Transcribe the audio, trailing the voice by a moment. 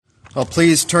Well,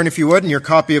 please turn, if you would, in your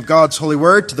copy of God's Holy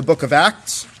Word to the book of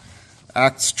Acts,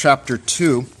 Acts chapter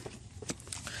 2.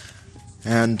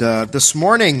 And this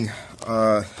morning,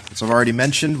 as I've already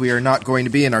mentioned, we are not going to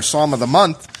be in our Psalm of the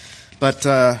Month, but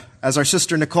as our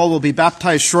sister Nicole will be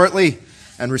baptized shortly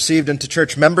and received into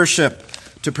church membership,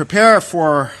 to prepare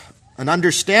for an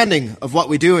understanding of what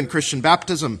we do in Christian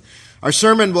baptism, our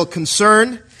sermon will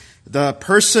concern the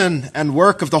person and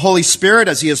work of the Holy Spirit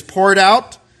as He is poured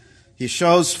out. He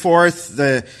shows forth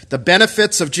the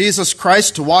benefits of Jesus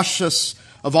Christ to wash us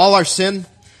of all our sin.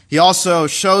 He also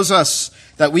shows us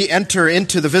that we enter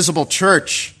into the visible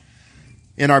church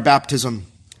in our baptism.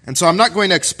 And so I'm not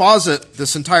going to exposit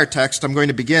this entire text. I'm going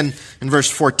to begin in verse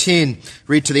 14,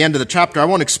 read to the end of the chapter. I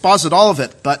won't exposit all of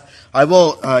it, but I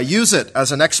will use it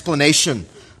as an explanation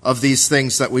of these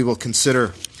things that we will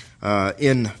consider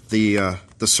in the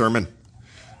sermon.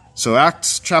 So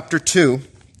Acts chapter 2.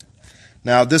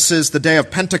 Now, this is the day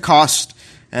of Pentecost,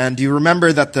 and you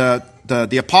remember that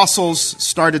the apostles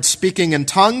started speaking in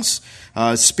tongues,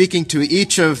 speaking to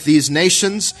each of these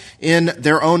nations in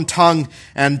their own tongue,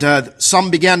 and some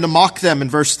began to mock them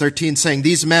in verse 13, saying,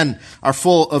 "These men are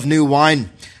full of new wine."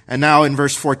 And now in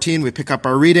verse 14, we pick up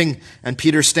our reading, and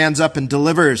Peter stands up and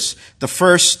delivers the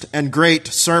first and great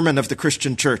sermon of the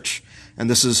Christian church. And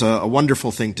this is a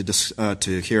wonderful thing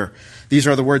to hear. These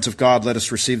are the words of God. Let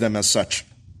us receive them as such.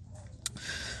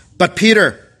 But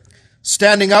Peter,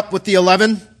 standing up with the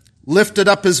 11, lifted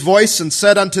up his voice and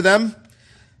said unto them,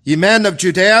 "Ye men of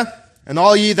Judea, and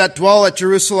all ye that dwell at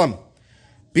Jerusalem,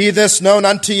 be this known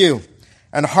unto you,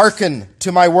 and hearken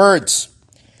to my words.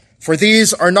 For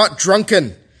these are not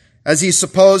drunken, as ye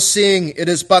suppose, seeing it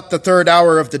is but the third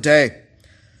hour of the day.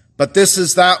 But this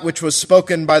is that which was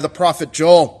spoken by the prophet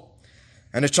Joel.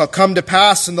 And it shall come to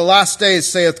pass in the last days,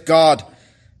 saith God,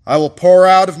 I will pour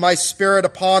out of my Spirit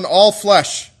upon all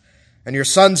flesh, and your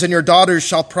sons and your daughters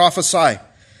shall prophesy,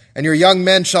 and your young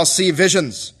men shall see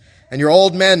visions, and your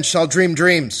old men shall dream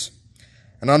dreams.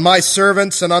 And on my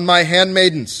servants and on my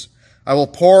handmaidens I will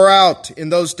pour out in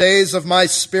those days of my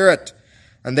Spirit,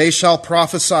 and they shall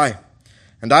prophesy.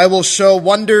 And I will show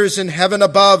wonders in heaven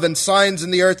above and signs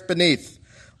in the earth beneath,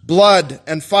 blood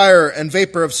and fire and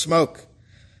vapor of smoke.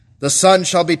 The sun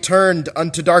shall be turned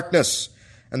unto darkness,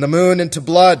 and the moon into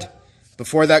blood,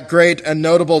 before that great and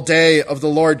notable day of the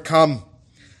Lord come.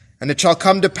 And it shall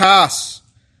come to pass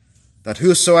that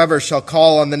whosoever shall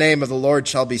call on the name of the Lord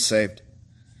shall be saved.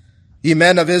 Ye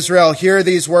men of Israel, hear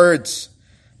these words.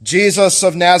 Jesus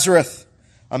of Nazareth,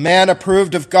 a man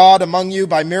approved of God among you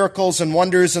by miracles and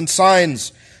wonders and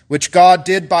signs, which God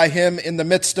did by him in the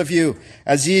midst of you,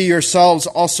 as ye yourselves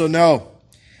also know.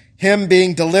 Him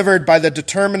being delivered by the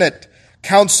determinate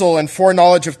counsel and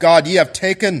foreknowledge of God, ye have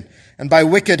taken, and by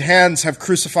wicked hands have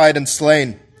crucified and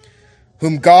slain,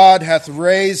 whom God hath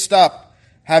raised up,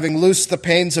 having loosed the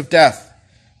pains of death,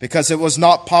 because it was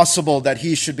not possible that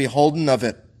he should be holden of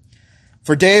it.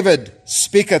 For David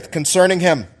speaketh concerning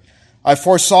him, I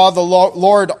foresaw the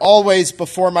Lord always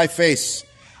before my face,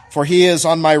 for he is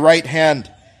on my right hand,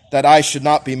 that I should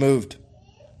not be moved.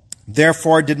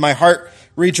 Therefore did my heart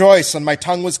rejoice, and my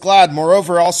tongue was glad.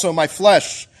 Moreover also my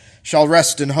flesh shall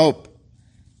rest in hope.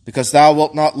 Because thou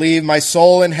wilt not leave my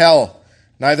soul in hell,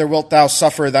 neither wilt thou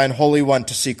suffer thine Holy One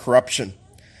to see corruption.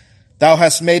 Thou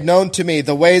hast made known to me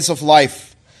the ways of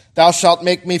life. Thou shalt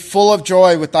make me full of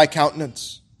joy with thy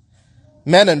countenance.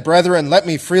 Men and brethren, let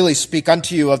me freely speak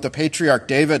unto you of the patriarch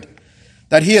David,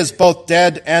 that he is both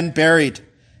dead and buried,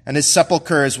 and his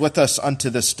sepulchre is with us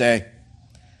unto this day.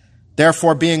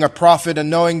 Therefore, being a prophet, and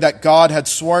knowing that God had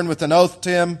sworn with an oath to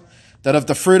him, that of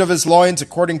the fruit of his loins,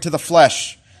 according to the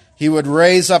flesh, he would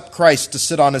raise up Christ to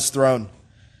sit on his throne.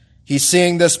 He,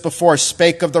 seeing this before,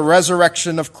 spake of the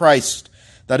resurrection of Christ,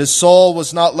 that his soul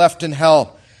was not left in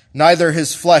hell, neither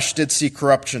his flesh did see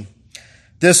corruption.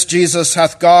 This Jesus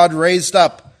hath God raised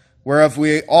up, whereof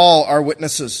we all are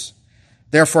witnesses.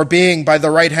 Therefore, being by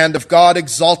the right hand of God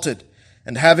exalted,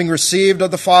 and having received of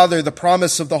the Father the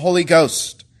promise of the Holy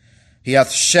Ghost, he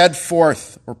hath shed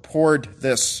forth, or poured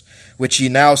this, which ye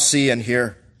now see and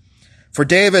hear. For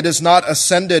David is not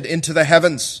ascended into the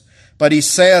heavens, but he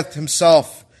saith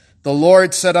himself, The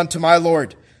Lord said unto my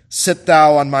Lord, Sit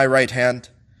thou on my right hand,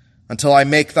 until I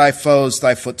make thy foes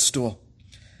thy footstool.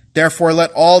 Therefore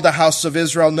let all the house of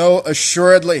Israel know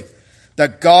assuredly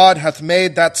that God hath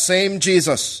made that same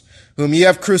Jesus, whom ye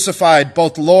have crucified,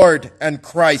 both Lord and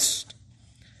Christ.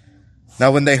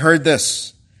 Now when they heard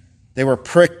this, they were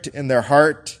pricked in their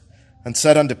heart, and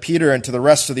said unto Peter and to the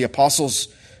rest of the apostles,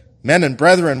 Men and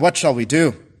brethren, what shall we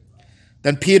do?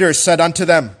 Then Peter said unto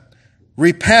them,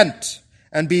 Repent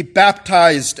and be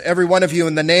baptized, every one of you,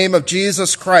 in the name of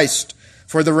Jesus Christ,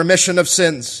 for the remission of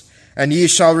sins, and ye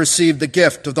shall receive the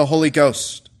gift of the Holy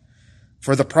Ghost.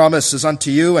 For the promise is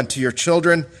unto you and to your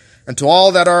children, and to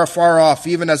all that are afar off,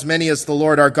 even as many as the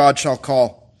Lord our God shall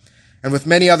call. And with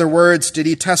many other words did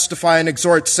he testify and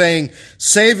exhort, saying,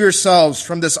 Save yourselves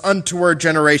from this untoward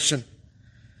generation.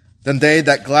 Then they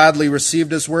that gladly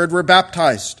received his word were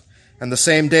baptized, and the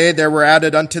same day there were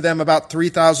added unto them about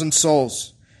 3,000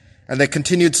 souls. And they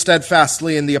continued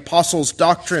steadfastly in the apostles'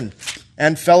 doctrine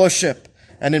and fellowship,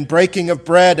 and in breaking of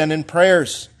bread and in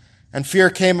prayers. And fear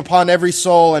came upon every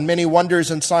soul, and many wonders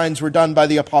and signs were done by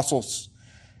the apostles.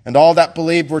 And all that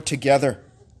believed were together,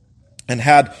 and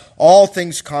had all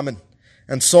things common,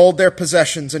 and sold their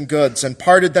possessions and goods, and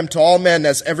parted them to all men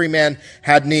as every man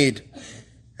had need.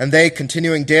 And they,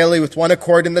 continuing daily with one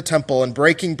accord in the temple, and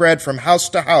breaking bread from house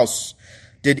to house,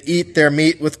 did eat their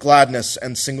meat with gladness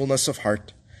and singleness of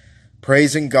heart,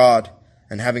 praising God,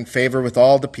 and having favor with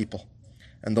all the people.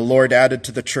 And the Lord added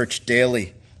to the church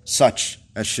daily such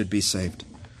as should be saved.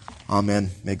 Amen.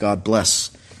 May God bless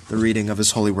the reading of his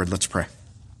holy word. Let's pray.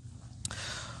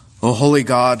 O holy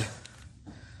God,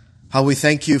 how we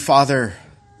thank you, Father,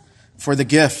 for the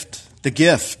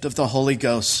gift of the Holy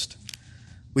Ghost.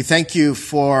 We thank you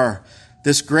for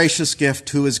this gracious gift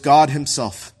who is God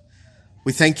himself.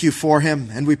 We thank you for him,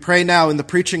 and we pray now in the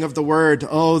preaching of the word,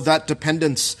 that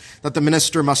dependence that the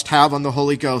minister must have on the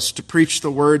Holy Ghost to preach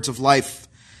the words of life.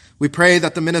 We pray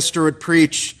that the minister would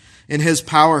preach in his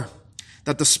power,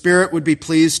 that the Spirit would be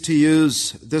pleased to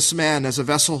use this man as a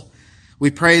vessel.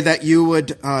 We pray that you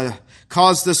would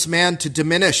cause this man to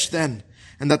diminish then,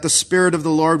 and that the Spirit of the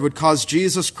Lord would cause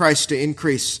Jesus Christ to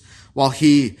increase while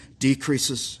he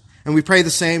decreases. And we pray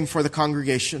the same for the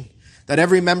congregation, that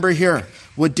every member here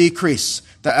would decrease,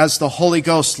 that as the Holy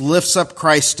Ghost lifts up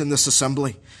Christ in this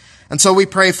assembly. And so we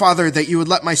pray, Father, that you would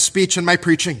let my speech and my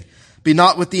preaching be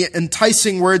not with the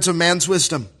enticing words of man's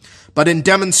wisdom, but in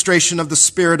demonstration of the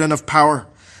Spirit and of power,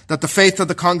 that the faith of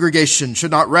the congregation should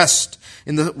not rest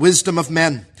in the wisdom of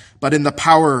men, but in the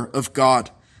power of God.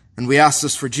 And we ask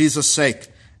this for Jesus' sake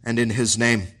and in his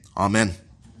name. Amen.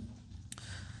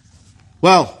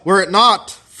 Well, were it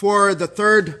not for the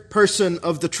third person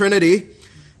of the Trinity,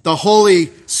 the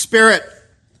Holy Spirit,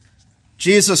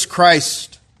 Jesus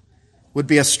Christ would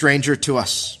be a stranger to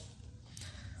us.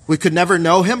 We could never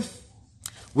know him.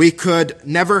 We could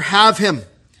never have him.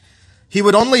 He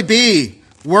would only be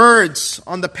words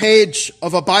on the page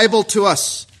of a Bible to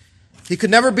us. He could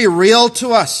never be real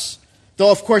to us, though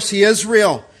of course he is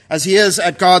real, as he is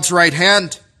at God's right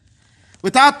hand.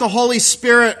 Without the Holy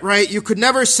Spirit, right, you could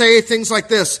never say things like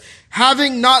this: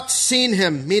 having not seen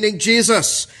him, meaning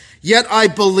Jesus, yet I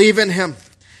believe in him,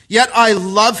 yet I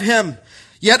love him,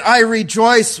 yet I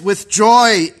rejoice with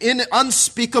joy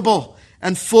unspeakable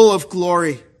and full of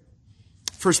glory.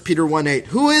 1 Peter 1:8.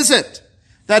 Who is it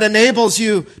that enables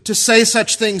you to say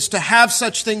such things, to have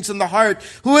such things in the heart?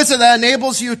 Who is it that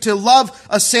enables you to love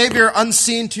a Savior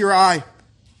unseen to your eye?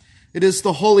 It is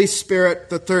the Holy Spirit,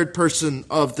 the third person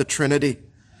of the Trinity.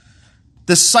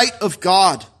 The sight of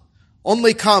God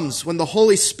only comes when the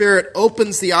Holy Spirit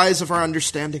opens the eyes of our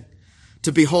understanding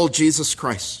to behold Jesus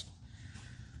Christ.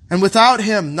 And without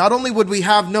him, not only would we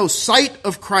have no sight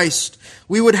of Christ,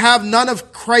 we would have none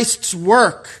of Christ's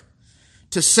work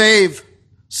to save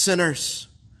sinners.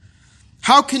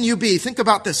 How can you be, think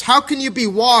about this, how can you be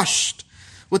washed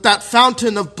with that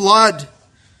fountain of blood?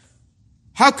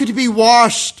 How could you be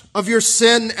washed of your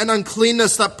sin and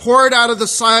uncleanness that poured out of the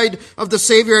side of the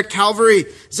Savior at Calvary?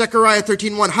 Zechariah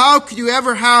 13:1. How could you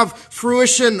ever have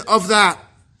fruition of that?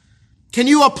 Can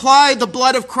you apply the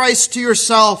blood of Christ to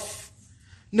yourself?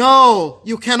 No,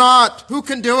 you cannot. Who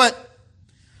can do it?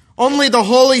 Only the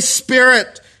Holy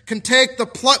Spirit can take the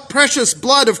precious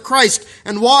blood of Christ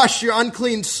and wash your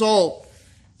unclean soul.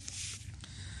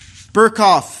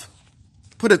 Berkhoff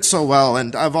put it so well,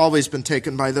 and I've always been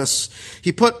taken by this.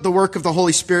 He put the work of the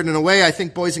Holy Spirit in a way I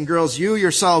think, boys and girls, you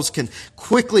yourselves can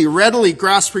quickly, readily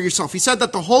grasp for yourself. He said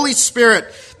that the Holy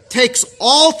Spirit takes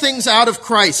all things out of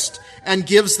Christ and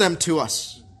gives them to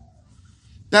us.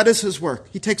 That is his work.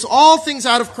 He takes all things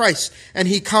out of Christ and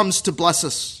he comes to bless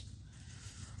us.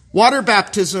 Water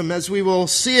baptism, as we will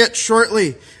see it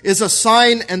shortly, is a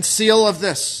sign and seal of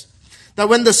this. That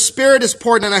when the Spirit is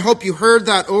poured, and I hope you heard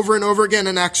that over and over again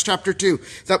in Acts chapter 2,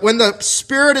 that when the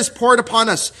Spirit is poured upon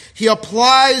us, he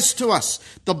applies to us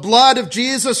the blood of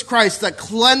Jesus Christ that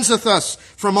cleanseth us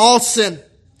from all sin.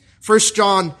 1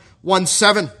 John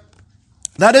 1:7.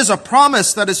 That is a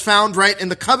promise that is found right in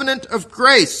the covenant of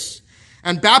grace.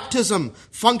 And baptism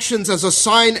functions as a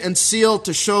sign and seal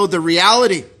to show the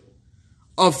reality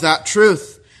of that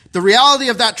truth. The reality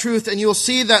of that truth, and you'll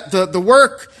see that the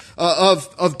work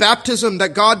of baptism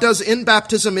that God does in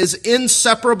baptism is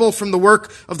inseparable from the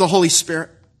work of the Holy Spirit.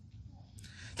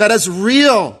 That as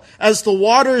real as the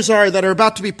waters are that are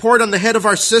about to be poured on the head of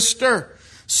our sister,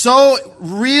 so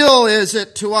real is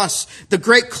it to us, the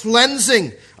great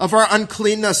cleansing of our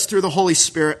uncleanness through the Holy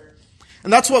Spirit.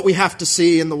 And that's what we have to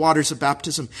see in the waters of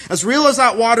baptism. As real as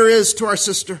that water is to our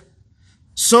sister,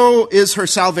 so is her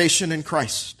salvation in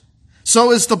Christ.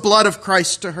 So is the blood of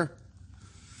Christ to her.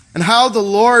 And how the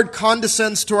Lord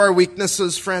condescends to our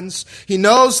weaknesses, friends. He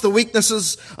knows the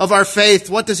weaknesses of our faith.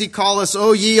 What does he call us?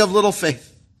 O ye of little faith.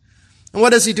 And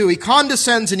what does he do? He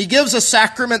condescends and he gives a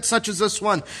sacrament such as this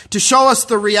one to show us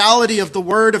the reality of the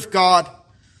Word of God,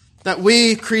 that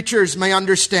we creatures may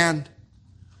understand.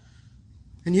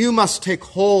 And you must take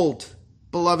hold,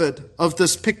 beloved, of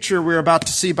this picture we're about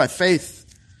to see by faith,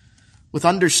 with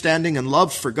understanding and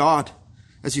love for God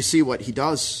as you see what he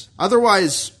does.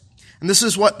 Otherwise, and this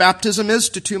is what baptism is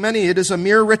to too many, it is a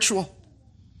mere ritual.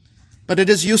 But it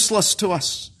is useless to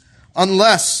us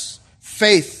unless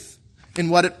faith in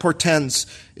what it portends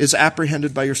is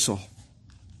apprehended by your soul.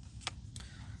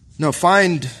 No,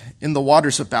 find in the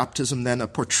waters of baptism then a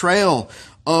portrayal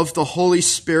of the Holy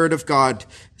Spirit of God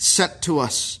sent to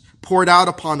us, poured out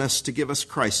upon us to give us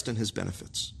Christ and his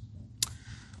benefits.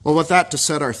 Well, with that to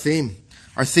set our theme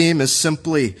is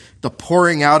simply the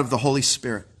pouring out of the Holy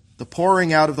Spirit. The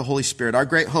pouring out of the Holy Spirit, our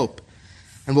great hope.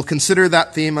 And we'll consider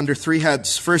that theme under three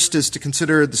heads. First is to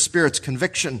consider the Spirit's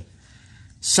conviction.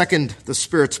 Second, the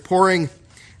Spirit's pouring.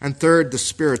 And third, the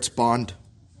Spirit's bond.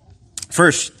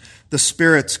 First, the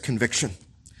Spirit's conviction.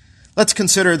 Let's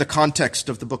consider the context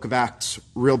of the book of Acts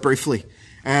real briefly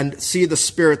and see the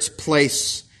Spirit's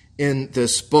place in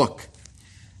this book.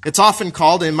 It's often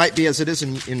called, and it might be as it is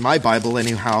in my Bible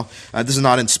anyhow, this is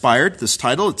not inspired, this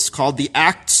title, it's called the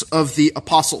Acts of the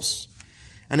Apostles.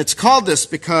 And it's called this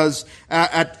because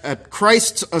at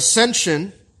Christ's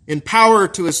ascension in power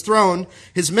to his throne,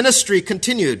 his ministry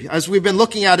continued. As we've been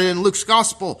looking at it in Luke's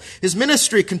gospel, his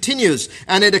ministry continues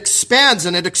and it expands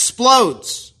and it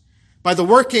explodes by the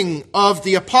working of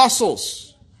the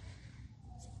apostles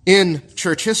in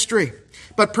church history.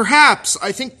 But perhaps,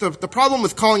 I think the problem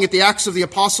with calling it the Acts of the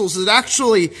Apostles is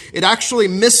it actually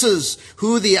misses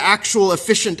who the actual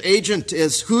efficient agent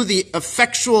is, who the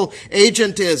effectual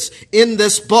agent is in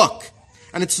this book.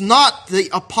 And it's not the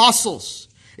apostles.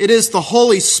 It is the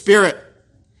Holy Spirit.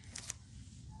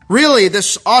 Really,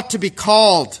 this ought to be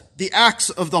called the Acts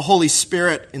of the Holy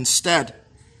Spirit instead.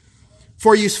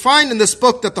 For you find in this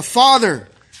book that the Father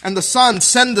and the Son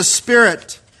send the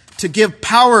Spirit to give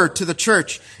power to the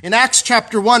church. In Acts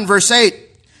chapter 1, verse 8,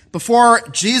 before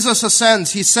Jesus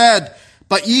ascends, he said,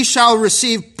 "But ye shall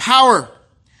receive power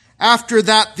after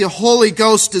that the Holy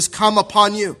Ghost is come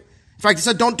upon you." In fact, he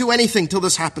said, don't do anything till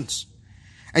this happens.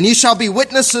 "And ye shall be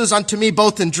witnesses unto me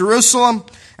both in Jerusalem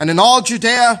and in all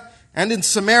Judea and in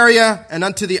Samaria and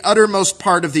unto the uttermost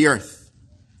part of the earth."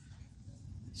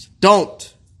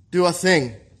 Don't do a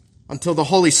thing until the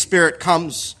Holy Spirit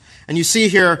comes. And you see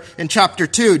here in chapter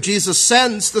 2, Jesus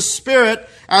sends the Spirit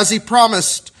as he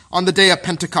promised on the day of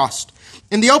Pentecost.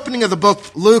 In the opening of the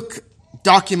book, Luke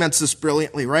documents this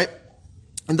brilliantly, right?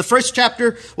 In the first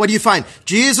chapter, what do you find?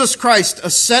 Jesus Christ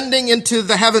ascending into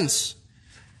the heavens.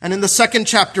 And in the second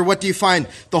chapter, what do you find?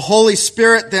 The Holy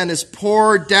Spirit then is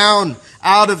poured down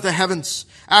out of the heavens.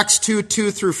 Acts 2,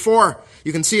 2 through 4.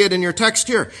 You can see it in your text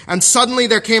here. "And suddenly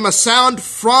there came a sound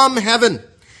from heaven,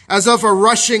 as of a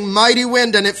rushing mighty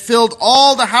wind, and it filled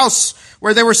all the house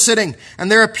where they were sitting. And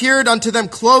there appeared unto them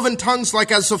cloven tongues like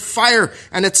as of fire,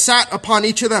 and it sat upon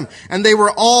each of them. And they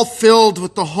were all filled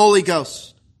with the Holy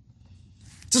Ghost."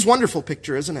 It's this wonderful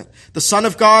picture, isn't it? The Son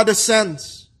of God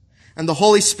ascends, and the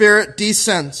Holy Spirit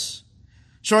descends,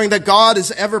 showing that God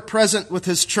is ever present with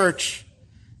his church.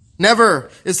 Never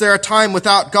is there a time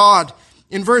without God.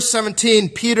 In verse 17,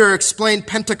 Peter explained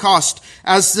Pentecost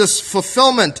as this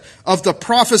fulfillment of the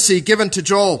prophecy given to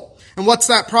Joel. And what's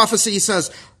that prophecy? He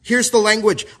says, here's the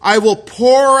language, I will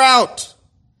pour out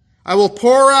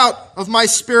of my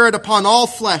Spirit upon all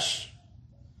flesh.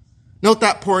 Note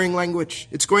that pouring language.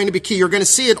 It's going to be key. You're going to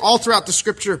see it all throughout the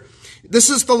scripture. This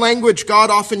is the language God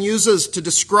often uses to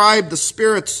describe the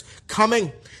Spirit's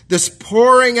coming, this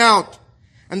pouring out.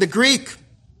 And the Greek,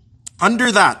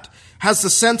 under that, has the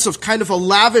sense of kind of a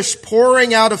lavish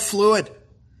pouring out of fluid.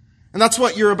 And that's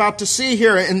what you're about to see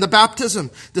here in the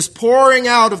baptism, this pouring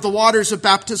out of the waters of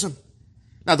baptism.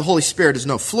 Now, the Holy Spirit is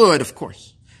no fluid, of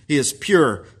course. He is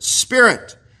pure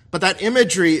spirit. But that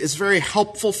imagery is very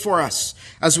helpful for us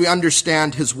as we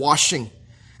understand his washing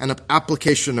and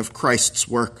application of Christ's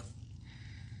work.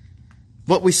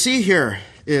 What we see here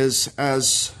is,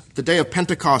 as the day of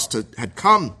Pentecost had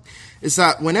come, is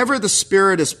that whenever the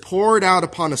Spirit is poured out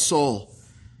upon a soul,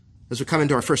 as we come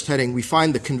into our first heading, we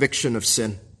find the conviction of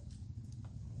sin.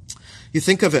 You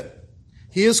think of it.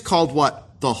 He is called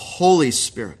what? The Holy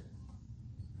Spirit.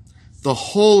 The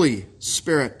Holy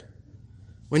Spirit.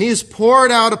 When he is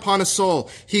poured out upon a soul,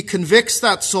 he convicts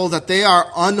that soul that they are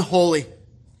unholy.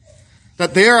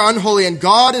 That they are unholy and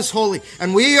God is holy.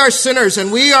 And we are sinners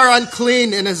and we are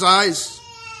unclean in his eyes.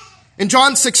 In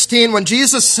John 16, when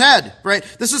Jesus said, right,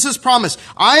 this is his promise,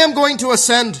 I am going to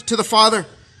ascend to the Father,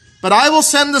 but I will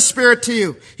send the Spirit to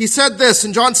you. He said this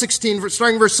in John 16,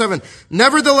 starting verse 7,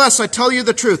 nevertheless, I tell you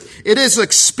the truth. It is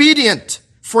expedient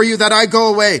for you that I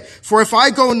go away. For if I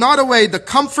go not away, the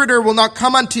Comforter will not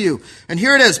come unto you. And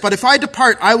here it is, but if I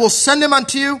depart, I will send him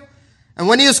unto you. And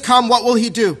when he is come, what will he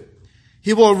do?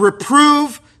 He will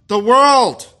reprove the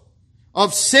world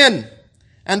of sin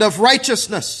and of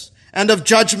righteousness and of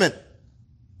judgment.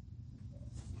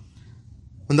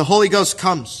 When the Holy Ghost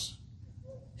comes,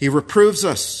 he reproves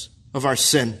us of our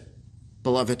sin,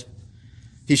 beloved.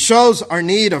 He shows our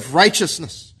need of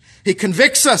righteousness. He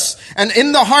convicts us. And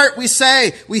in the heart we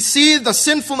see the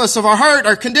sinfulness of our heart,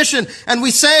 our condition, and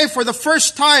we say for the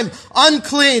first time,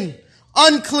 unclean,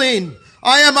 unclean.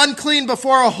 I am unclean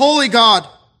before a holy God.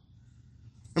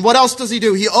 And what else does he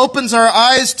do? He opens our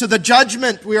eyes to the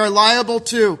judgment we are liable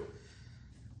to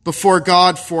before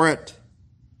God for it.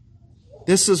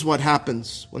 This is what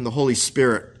happens when the Holy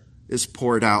Spirit is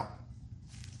poured out.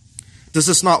 Does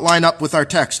this not line up with our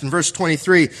text? In verse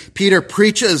 23, Peter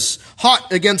preaches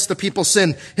hot against the people's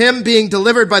sin. Him being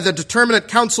delivered by the determinate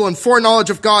counsel and foreknowledge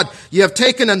of God, you have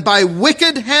taken and by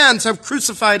wicked hands have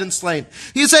crucified and slain.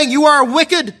 He is saying, you are a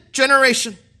wicked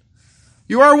generation.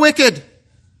 You are wicked.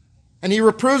 And he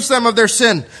reproves them of their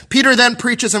sin. Peter then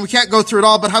preaches, and we can't go through it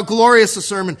all, but how glorious a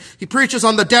sermon. He preaches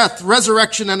on the death,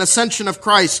 resurrection, and ascension of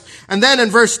Christ. And then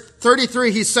in verse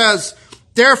 33, he says,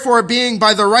 therefore, being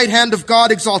by the right hand of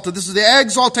God exalted. This is the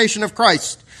exaltation of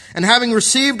Christ. And having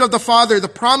received of the Father the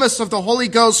promise of the Holy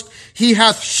Ghost, he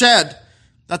hath shed.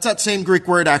 That's that same Greek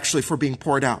word actually for being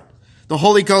poured out. The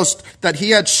Holy Ghost that he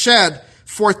had shed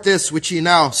forth this which ye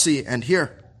now see and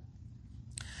hear.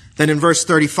 Then in verse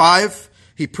 35,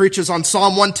 he preaches on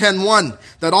Psalm 110:1,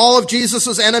 that all of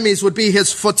Jesus' enemies would be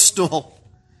his footstool.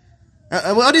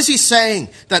 And what is he saying?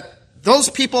 That those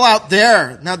people out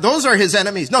there, now those are his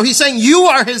enemies. No, he's saying you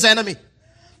are his enemy.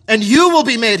 And you will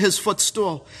be made his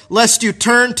footstool, lest you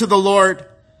turn to the Lord.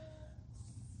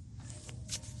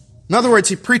 In other words,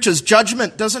 he preaches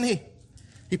judgment, doesn't he?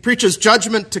 He preaches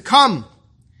judgment to come.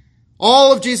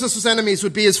 All of Jesus' enemies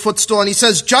would be his footstool. And he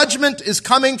says, judgment is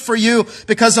coming for you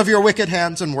because of your wicked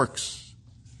hands and works.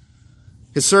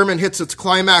 His sermon hits its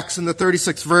climax in the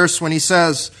 36th verse when he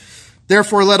says,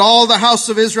 therefore let all the house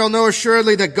of Israel know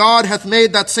assuredly that God hath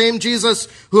made that same Jesus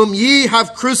whom ye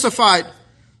have crucified,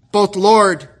 both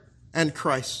Lord and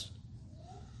Christ.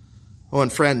 Oh,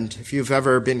 and friend, if you've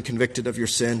ever been convicted of your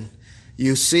sin,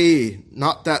 you see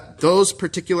not that those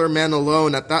particular men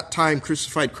alone at that time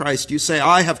crucified Christ. You say,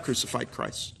 I have crucified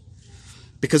Christ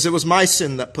because it was my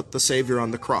sin that put the Savior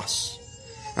on the cross.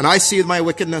 And I see my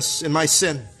wickedness in my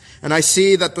sin. And I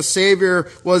see that the Savior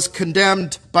was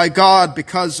condemned by God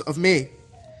because of me.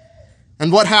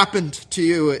 And what happened to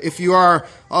you if you are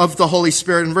of the Holy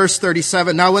Spirit? In verse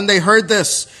 37, now when they heard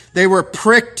this, they were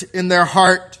pricked in their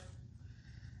heart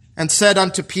and said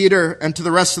unto Peter and to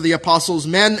the rest of the apostles,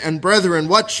 men and brethren,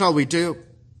 what shall we do?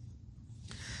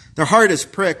 Their heart is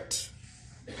pricked.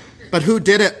 But who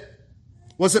did it?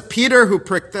 Was it Peter who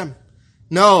pricked them?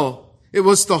 No, it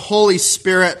was the Holy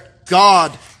Spirit,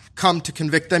 God, come to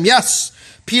convict them. Yes,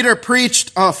 Peter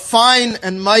preached a fine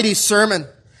and mighty sermon.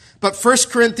 But 1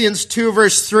 Corinthians 2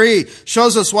 verse 3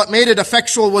 shows us what made it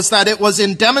effectual was that it was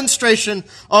in demonstration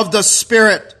of the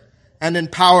Spirit and in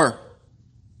power.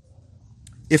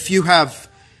 If you have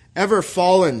ever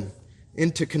fallen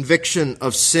into conviction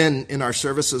of sin in our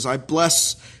services, I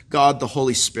bless God the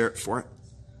Holy Spirit for it.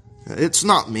 It's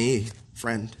not me,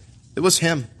 friend. It was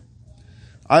him.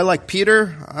 I, like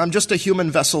Peter, I'm just a human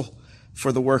vessel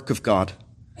for the work of God.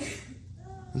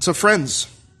 And so, friends,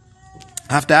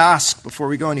 I have to ask before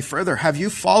we go any further, have you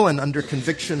fallen under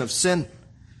conviction of sin?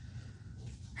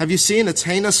 Have you seen its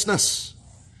heinousness?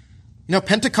 You know,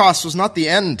 Pentecost was not the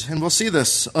end, and we'll see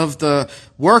this, of the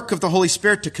work of the Holy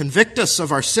Spirit to convict us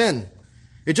of our sin.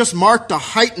 It just marked a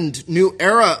heightened new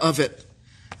era of it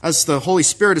as the Holy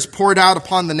Spirit is poured out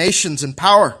upon the nations in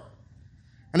power.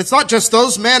 And it's not just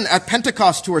those men at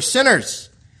Pentecost who are sinners.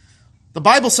 The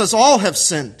Bible says all have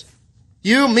sinned.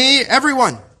 You, me,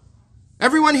 everyone.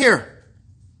 Everyone here.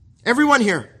 Everyone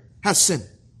here has sinned.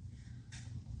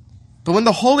 But when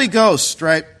the Holy Ghost,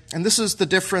 right, And this is the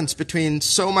difference between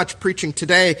so much preaching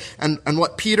today and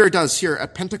what Peter does here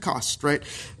at Pentecost, right?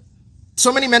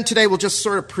 So many men today will just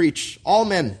sort of preach, all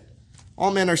men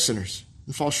are sinners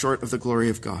and fall short of the glory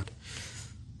of God.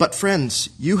 But friends,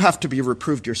 you have to be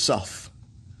reproved yourself.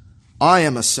 I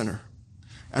am a sinner,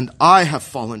 and I have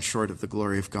fallen short of the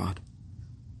glory of God.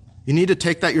 You need to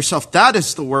take that yourself. That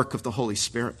is the work of the Holy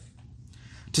Spirit.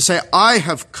 To say, I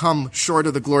have come short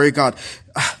of the glory of God.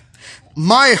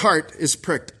 My heart is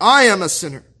pricked. I am a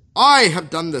sinner. I have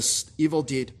done this evil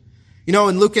deed. You know,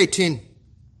 in Luke 18,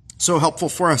 so helpful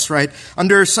for us, right?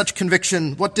 Under such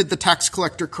conviction, what did the tax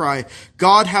collector cry?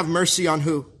 God have mercy on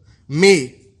who?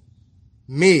 Me,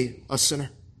 a sinner.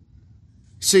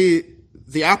 See,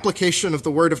 the application of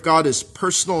the word of God is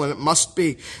personal, and it must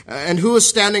be. And who is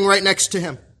standing right next to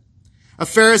him? A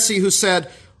Pharisee who said,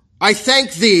 I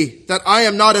thank thee that I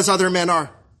am not as other men are.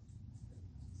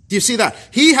 Do you see that?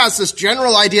 He has this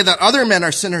general idea that other men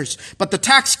are sinners, but the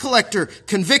tax collector,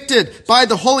 convicted by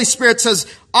the Holy Spirit, says,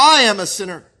 I am a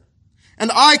sinner,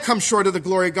 and I come short of the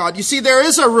glory of God. You see, there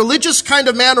is a religious kind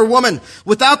of man or woman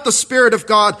without the Spirit of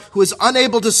God who is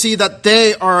unable to see that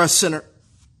they are a sinner.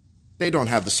 They don't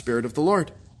have the Spirit of the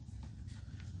Lord.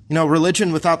 You know,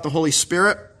 religion without the Holy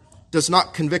Spirit does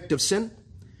not convict of sin,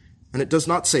 and it does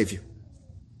not save you.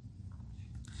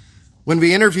 When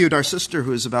we interviewed our sister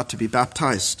who is about to be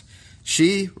baptized,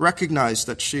 she recognized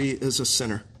that she is a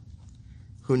sinner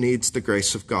who needs the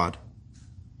grace of God.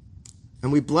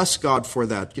 And we bless God for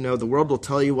that. You know, the world will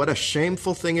tell you what a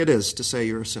shameful thing it is to say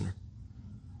you're a sinner.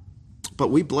 But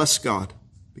we bless God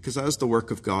because that is the work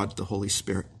of God, the Holy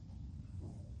Spirit.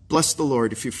 Bless the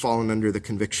Lord if you've fallen under the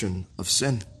conviction of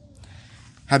sin.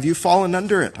 Have you fallen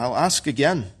under it? I'll ask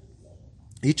again.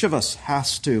 Each of us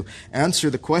has to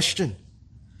answer the question.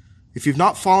 If you've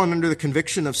not fallen under the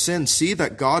conviction of sin, see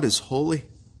that God is holy.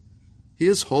 He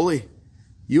is holy.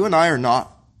 You and I are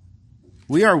not.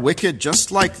 We are wicked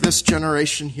just like this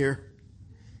generation here.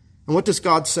 And what does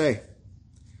God say?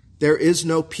 There is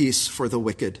no peace for the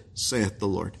wicked, saith the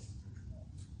Lord.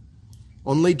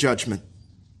 Only judgment.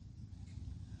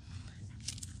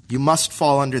 You must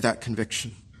fall under that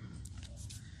conviction.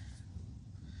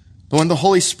 But when the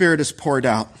Holy Spirit is poured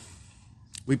out,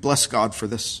 we bless God for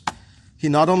this. He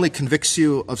not only convicts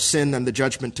you of sin and the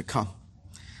judgment to come,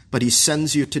 but he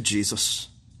sends you to Jesus.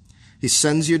 He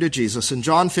sends you to Jesus. In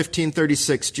John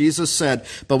 15:36, Jesus said,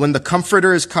 But when the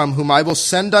Comforter is come, whom I will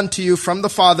send unto you from the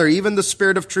Father, even the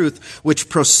Spirit of truth, which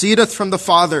proceedeth from the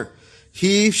Father,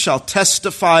 he shall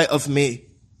testify of me.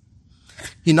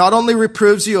 He not only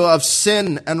reproves you of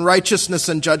sin and righteousness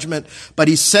and judgment, but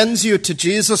he sends you to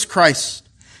Jesus Christ.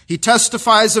 He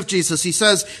testifies of Jesus. He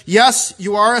says, yes,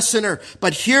 you are a sinner,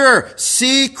 but here,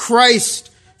 see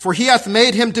Christ, for he hath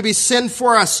made him to be sin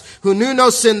for us, who knew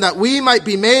no sin, that we might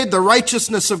be made the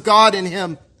righteousness of God in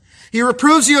him. He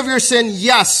reproves you of your sin,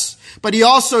 yes, but he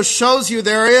also shows you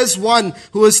there is one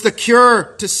who is the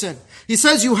cure to sin. He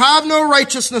says, you have no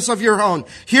righteousness of your own.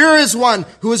 Here is one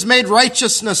who has made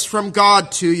righteousness from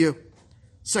God to you.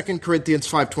 2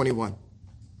 Corinthians 5:21.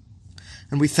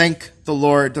 And we thank the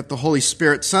Lord that the Holy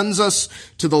Spirit sends us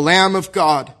to the Lamb of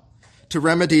God to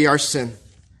remedy our sin,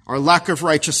 our lack of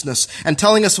righteousness, and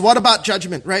telling us what about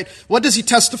judgment, right? What does he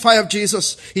testify of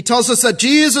Jesus? He tells us that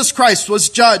Jesus Christ was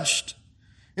judged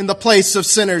in the place of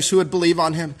sinners who would believe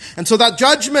on him. And so that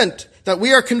judgment that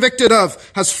we are convicted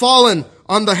of has fallen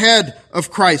on the head of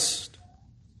Christ.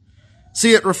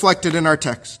 See it reflected in our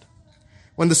text.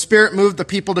 When the Spirit moved the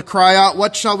people to cry out,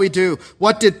 what shall we do?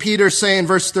 What did Peter say in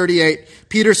verse 38?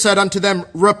 Peter said unto them,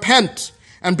 repent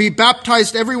and be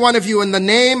baptized every one of you in the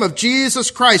name of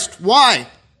Jesus Christ. Why?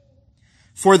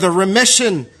 For the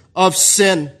remission of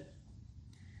sin.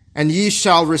 And ye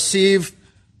shall receive,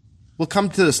 we'll come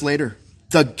to this later,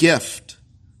 the gift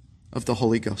of the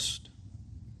Holy Ghost.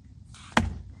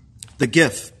 The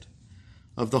gift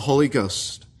of the Holy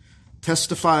Ghost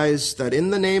testifies that in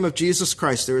the name of Jesus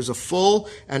Christ there is a full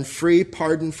and free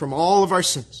pardon from all of our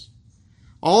sins.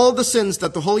 All the sins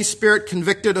that the Holy Spirit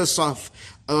convicted us of,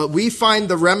 we find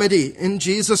the remedy in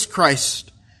Jesus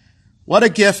Christ. What a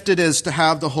gift it is to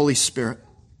have the Holy Spirit.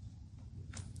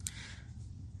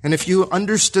 And if you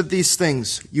understood these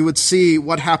things, you would see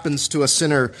what happens to a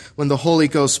sinner when the Holy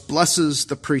Ghost blesses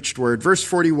the preached word. Verse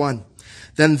 41,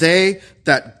 then they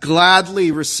that gladly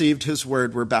received his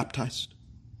word were baptized.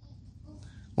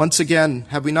 Once again,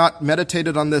 have we not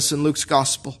meditated on this in Luke's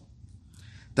gospel?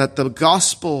 That the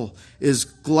gospel is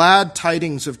glad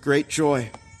tidings of great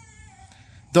joy.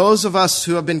 Those of us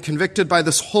who have been convicted by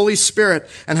this Holy Spirit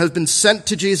and have been sent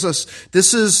to Jesus,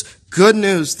 this is good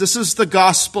news. This is the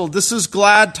gospel. This is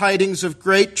glad tidings of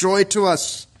great joy to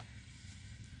us.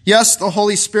 Yes, the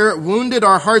Holy Spirit wounded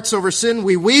our hearts over sin.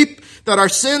 We weep that our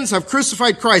sins have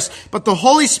crucified Christ. But the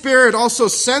Holy Spirit also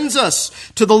sends us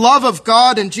to the love of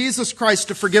God in Jesus Christ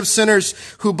to forgive sinners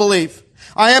who believe.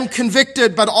 I am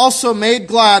convicted, but also made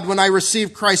glad when I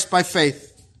receive Christ by faith.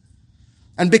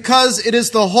 And because it is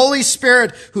the Holy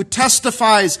Spirit who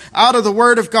testifies out of the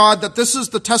Word of God that this is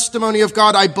the testimony of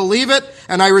God, I believe it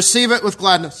and I receive it with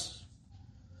gladness.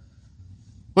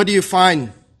 What do you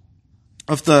find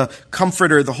of the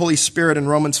Comforter, the Holy Spirit, in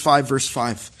Romans 5, verse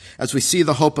 5, as we see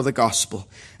the hope of the gospel?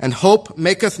 And hope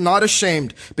maketh not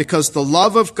ashamed, because the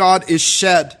love of God is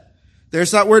shed.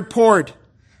 There's that word poured.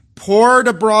 Poured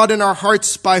abroad in our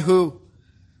hearts by who?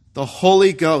 The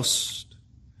Holy Ghost,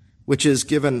 which is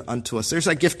given unto us. There's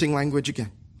that gifting language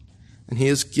again. And he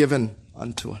is given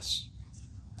unto us.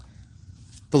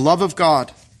 The love of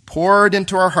God poured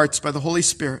into our hearts by the Holy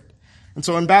Spirit. And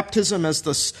so in baptism, as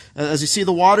you see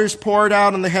the waters poured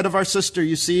out on the head of our sister,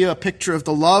 you see a picture of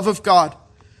the love of God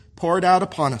poured out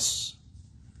upon us.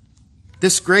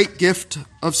 This great gift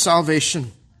of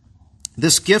salvation,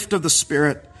 this gift of the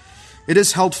Spirit, it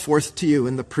is held forth to you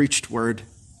in the preached word,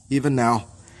 even now.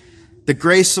 The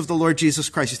grace of the Lord Jesus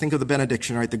Christ. You think of the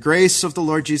benediction, right? The grace of the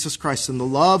Lord Jesus Christ and the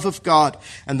love of God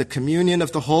and the communion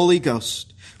of the Holy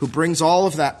Ghost, who brings all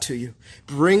of that to you,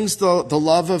 brings the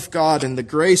love of God and the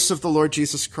grace of the Lord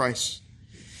Jesus Christ.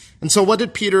 And so what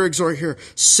did Peter exhort here?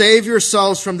 Save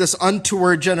yourselves from this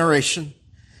untoward generation.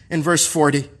 In verse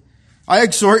 40, I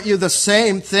exhort you the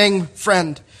same thing,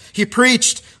 friend. He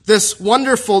preached this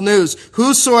wonderful news.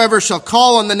 Whosoever shall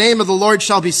call on the name of the Lord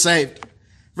shall be saved.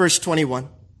 Verse 21.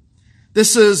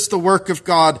 This is the work of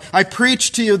God. I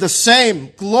preach to you the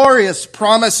same glorious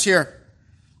promise here.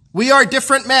 We are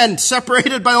different men,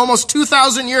 separated by almost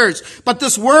 2,000 years, but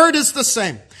this word is the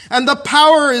same, and the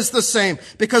power is the same,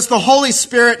 because the Holy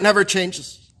Spirit never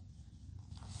changes.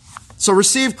 So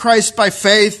receive Christ by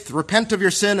faith, repent of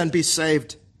your sin, and be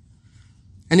saved.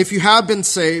 And if you have been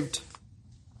saved,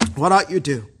 what ought you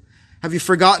do? Have you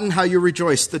forgotten how you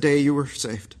rejoiced the day you were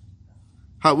saved?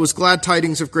 How it was glad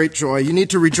tidings of great joy. You need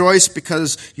to rejoice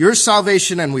because your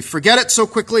salvation, and we forget it so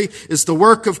quickly, is the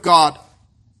work of God,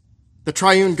 the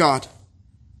triune God.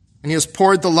 And he has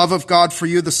poured the love of God for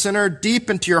you, the sinner, deep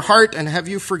into your heart, and have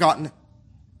you forgotten it?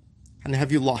 And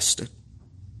have you lost it?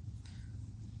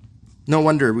 No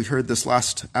wonder we heard this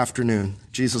last afternoon.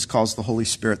 Jesus calls the Holy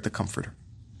Spirit the Comforter.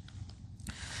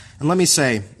 And let me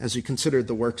say, as you consider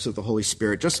the works of the Holy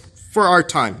Spirit, just for our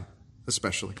time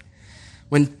especially,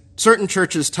 when certain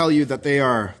churches tell you that they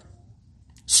are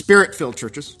Spirit-filled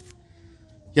churches,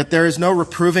 yet there is no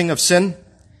reproving of sin,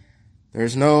 there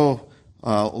is no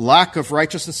lack of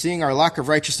righteousness, seeing our lack of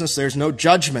righteousness, there's no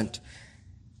judgment,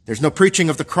 there's no preaching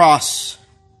of the cross,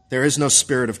 there is no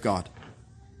Spirit of God.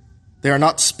 They are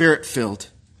not Spirit-filled.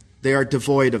 They are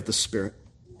devoid of the Spirit.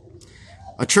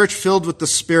 A church filled with the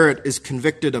Spirit is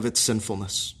convicted of its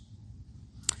sinfulness.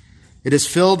 It is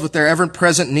filled with their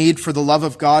ever-present need for the love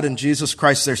of God and Jesus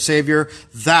Christ, their Savior.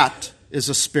 That is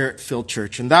a Spirit-filled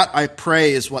church. And that, I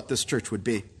pray, is what this church would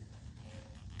be.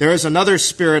 There is another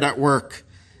spirit at work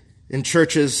in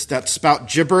churches that spout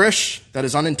gibberish, that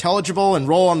is unintelligible, and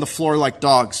roll on the floor like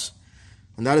dogs.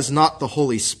 And that is not the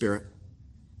Holy Spirit.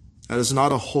 That is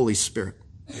not a Holy Spirit.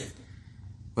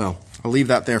 Well, I'll leave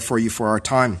that there for you for our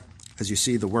time as you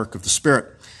see the work of the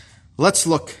Spirit. Let's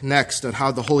look next at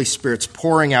how the Holy Spirit's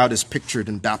pouring out is pictured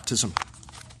in baptism,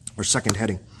 or second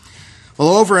heading. Well,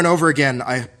 over and over again,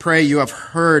 I pray you have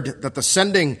heard that the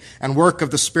sending and work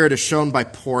of the Spirit is shown by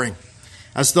pouring,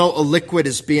 as though a liquid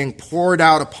is being poured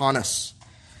out upon us.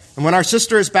 And when our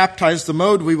sister is baptized, the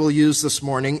mode we will use this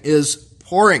morning is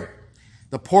pouring,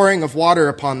 the pouring of water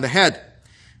upon the head.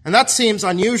 And that seems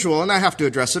unusual, and I have to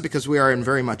address it because we are in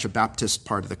very much a Baptist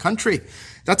part of the country.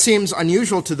 That seems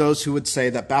unusual to those who would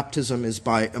say that baptism is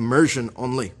by immersion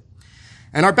only.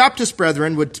 And our Baptist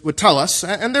brethren would tell us,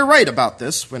 and they're right about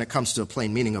this when it comes to a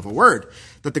plain meaning of a word,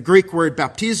 that the Greek word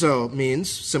baptizo means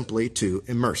simply to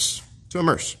immerse,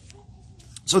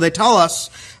 So they tell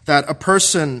us that a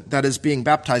person that is being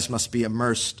baptized must be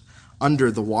immersed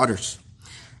under the waters.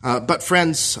 But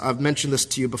friends, I've mentioned this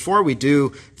to you before, we do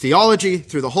theology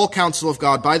through the whole counsel of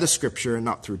God by the Scripture and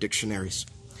not through dictionaries.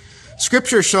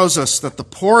 Scripture shows us that the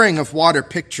pouring of water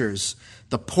pictures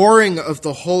the pouring of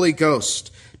the Holy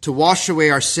Ghost to wash away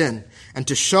our sin and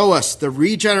to show us the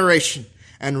regeneration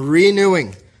and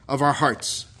renewing of our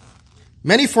hearts.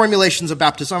 Many formulations of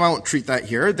baptism, I won't treat that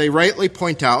here, they rightly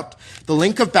point out the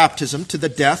link of baptism to the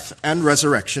death and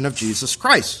resurrection of Jesus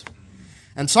Christ.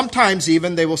 And sometimes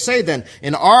even they will say then,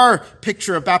 in our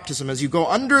picture of baptism, as you go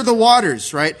under the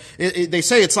waters, right, they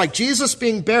say it's like Jesus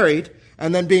being buried,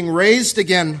 and then being raised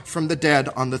again from the dead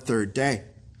on the third day.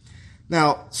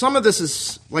 Now, some of this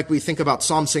is like we think about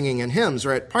psalm singing and hymns,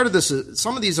 right? Part of this is,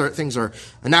 some of these things are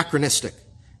anachronistic.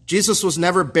 Jesus was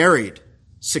never buried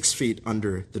 6 feet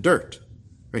under the dirt.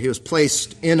 Right? He was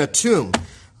placed in a tomb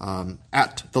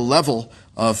at the level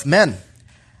of men.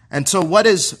 And so what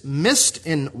is missed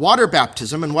in water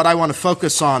baptism, and what I want to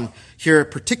focus on here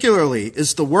particularly,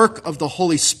 is the work of the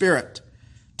Holy Spirit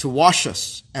to wash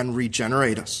us and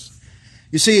regenerate us.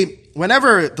 You see,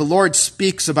 whenever the Lord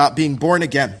speaks about being born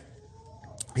again,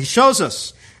 he shows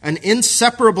us an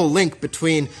inseparable link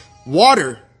between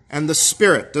water and the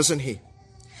Spirit, doesn't he?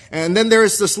 And then there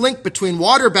is this link between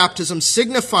water baptism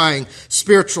signifying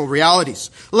spiritual realities.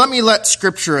 Let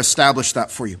Scripture establish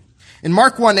that for you. In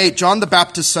Mark 1:8, John the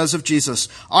Baptist says of Jesus,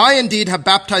 "I indeed have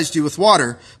baptized you with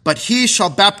water, but he shall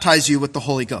baptize you with the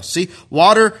Holy Ghost." See,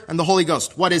 water and the Holy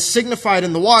Ghost. What is signified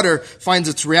in the water finds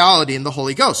its reality in the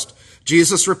Holy Ghost.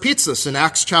 Jesus repeats this in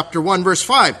Acts chapter 1, verse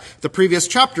 5, the previous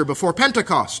chapter before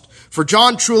Pentecost. "For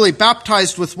John truly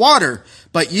baptized with water,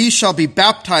 but ye shall be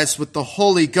baptized with the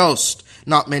Holy Ghost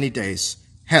not many days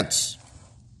hence."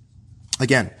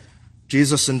 Again,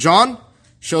 Jesus and John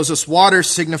shows us water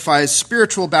signifies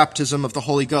spiritual baptism of the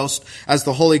Holy Ghost as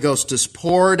the Holy Ghost is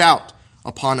poured out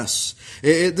upon us.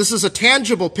 This is a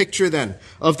tangible picture then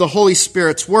of the Holy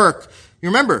Spirit's work. You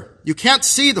remember, you can't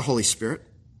see the Holy Spirit.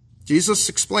 Jesus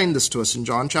explained this to us in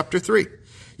John chapter 3.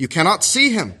 You cannot see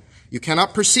him. You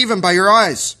cannot perceive him by your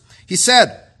eyes. He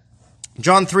said,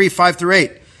 John 3, 5 through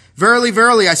 8, "Verily,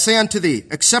 verily, I say unto thee,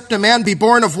 except a man be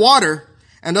born of water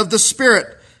and of the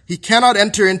Spirit, he cannot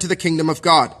enter into the kingdom of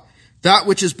God. That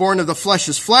which is born of the flesh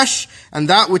is flesh, and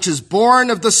that which is born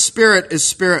of the Spirit is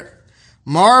spirit.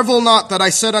 Marvel not that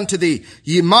I said unto thee,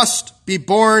 ye must be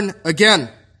born again.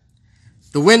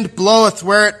 The wind bloweth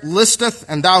where it listeth,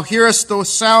 and thou hearest the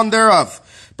sound thereof,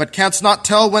 but canst not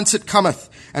tell whence it cometh,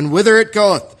 and whither it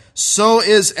goeth. So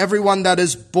is everyone that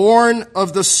is born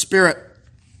of the Spirit."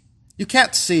 You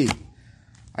can't see,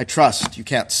 I trust you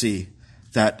can't see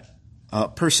that a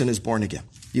person is born again.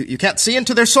 You can't see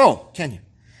into their soul, can you?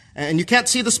 And you can't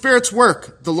see the Spirit's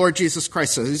work, the Lord Jesus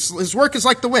Christ says. His work is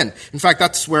like the wind. In fact,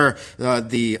 that's where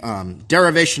the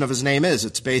derivation of his name is.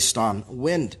 It's based on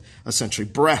wind, essentially,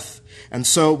 breath. And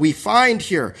so we find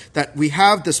here that we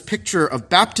have this picture of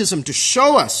baptism to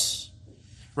show us,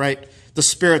 right, the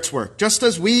Spirit's work. Just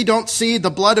as we don't see the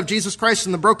blood of Jesus Christ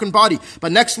in the broken body,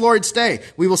 but next Lord's Day,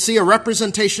 we will see a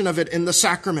representation of it in the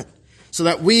sacrament so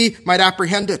that we might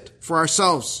apprehend it for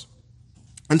ourselves.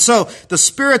 And so the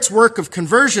Spirit's work of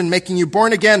conversion, making you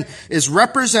born again, is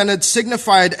represented,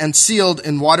 signified, and sealed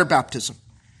in water baptism.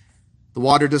 The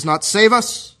water does not save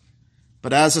us,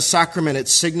 but as a sacrament, it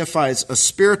signifies a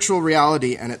spiritual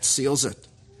reality and it seals it.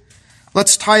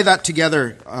 Let's tie that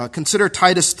together. Consider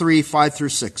Titus 3, 5 through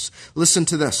 6. Listen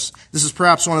to this. This is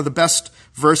perhaps one of the best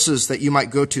verses that you might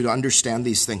go to understand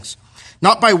these things.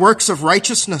 "Not by works of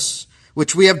righteousness,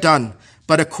 which we have done,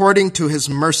 but according to his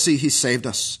mercy he saved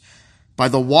us, by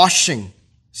the washing,"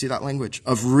 see that language,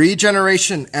 "of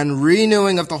regeneration and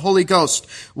renewing of the Holy Ghost,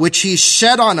 which he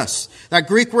shed on us." That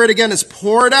Greek word again is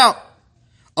poured out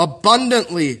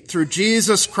abundantly through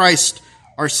Jesus Christ,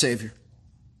 our Savior.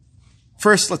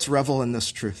 First, let's revel in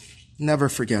this truth. Never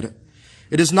forget it.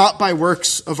 It is not by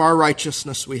works of our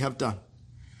righteousness we have done,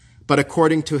 but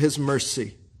according to his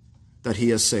mercy that he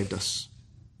has saved us.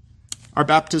 Our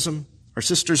baptism, our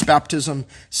sister's baptism,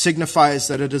 signifies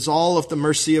that it is all of the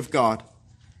mercy of God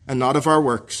and not of our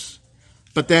works.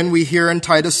 But then we hear in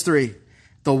Titus 3,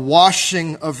 the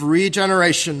washing of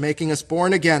regeneration, making us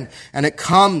born again, and it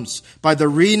comes by the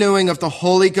renewing of the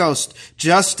Holy Ghost,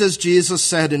 just as Jesus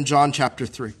said in John chapter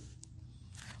 3.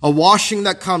 A washing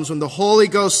that comes when the Holy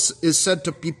Ghost is said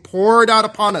to be poured out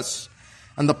upon us,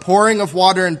 and the pouring of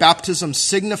water in baptism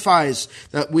signifies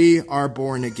that we are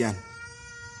born again.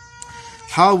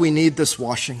 How we need this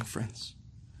washing, friends.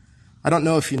 I don't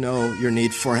know if you know your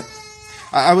need for it.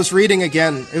 I was reading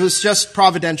again. It was just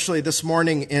providentially this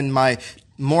morning in my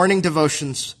morning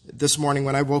devotions this morning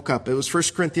when I woke up. It was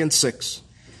 1 Corinthians 6,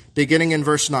 beginning in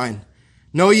verse 9.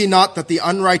 "Know ye not that the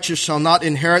unrighteous shall not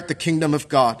inherit the kingdom of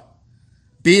God?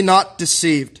 Be not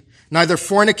deceived. Neither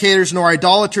fornicators, nor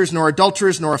idolaters, nor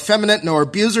adulterers, nor effeminate, nor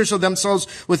abusers of themselves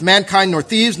with mankind, nor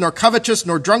thieves, nor covetous,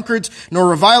 nor drunkards, nor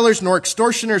revilers, nor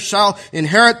extortioners shall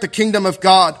inherit the kingdom of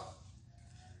God."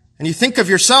 And you think of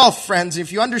yourself, friends,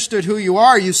 if you understood who you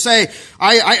are, you say,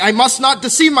 I must not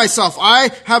deceive myself.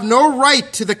 I have no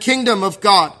right to the kingdom of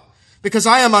God because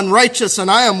I am unrighteous and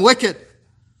I am wicked.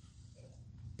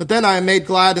 But then I am made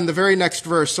glad in the very next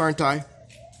verse, aren't I?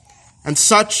 "And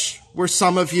such were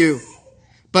some of you.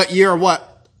 But ye are"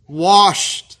 what?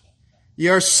 "Washed Ye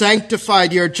are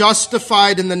sanctified, ye are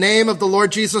justified in the name of the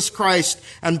Lord Jesus Christ,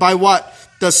 and by what?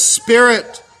 The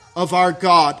Spirit of our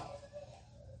God.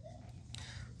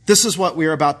 This is what we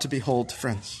are about to behold,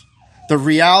 friends. The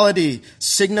reality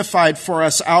signified for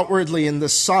us outwardly in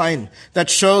this sign that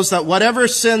shows that whatever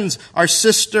sins our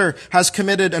sister has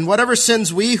committed and whatever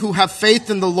sins we who have faith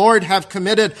in the Lord have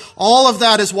committed, all of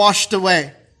that is washed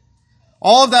away.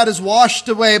 All of that is washed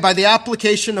away by the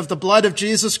application of the blood of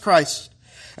Jesus Christ.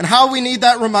 And how we need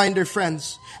that reminder,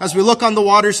 friends, as we look on the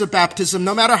waters of baptism,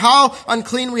 no matter how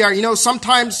unclean we are. You know,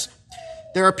 sometimes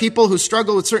there are people who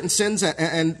struggle with certain sins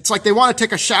and it's like they want to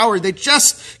take a shower. They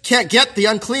just can't get the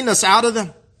uncleanness out of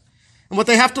them. And what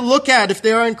they have to look at if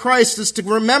they are in Christ is to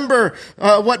remember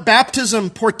what baptism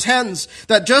portends.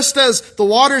 That just as the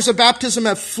waters of baptism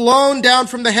have flown down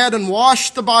from the head and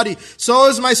washed the body, so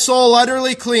is my soul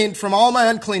utterly cleaned from all my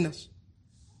uncleanness.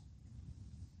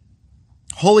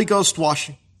 Holy Ghost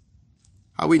washing.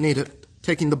 How we need it.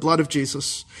 Taking the blood of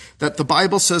Jesus that the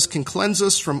Bible says can cleanse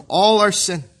us from all our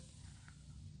sin.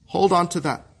 Hold on to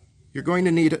that. You're going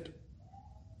to need it.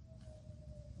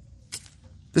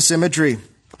 This imagery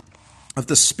of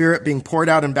the Spirit being poured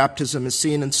out in baptism is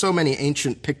seen in so many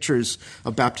ancient pictures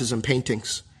of baptism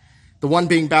paintings. The one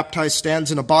being baptized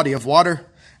stands in a body of water,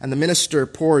 and the minister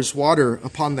pours water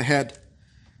upon the head.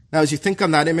 Now, as you think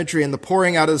on that imagery and the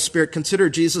pouring out of the Spirit, consider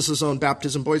Jesus' own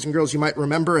baptism. Boys and girls, you might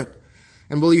remember it.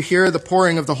 And will you hear the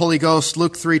pouring of the Holy Ghost?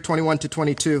 Luke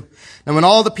 3:21-22. And when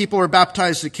all the people were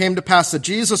baptized, it came to pass that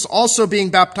Jesus also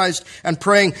being baptized and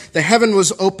praying, the heaven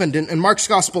was opened, in Mark's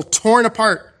gospel, torn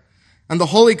apart. And the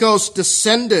Holy Ghost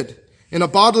descended in a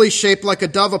bodily shape like a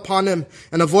dove upon him.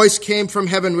 And a voice came from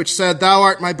heaven which said, Thou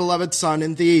art my beloved Son,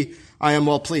 in thee I am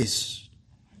well pleased.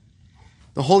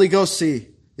 The Holy Ghost, see,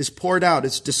 is poured out.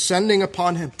 It's descending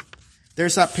upon him.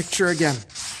 There's that picture again.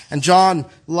 And John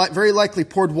very likely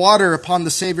poured water upon the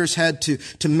Savior's head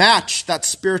to match that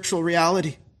spiritual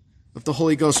reality of the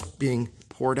Holy Ghost being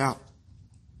poured out.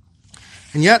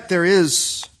 And yet there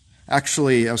is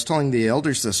actually, I was telling the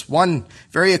elders this, one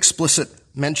very explicit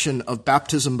mention of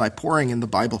baptism by pouring in the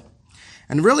Bible.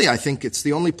 And really, I think it's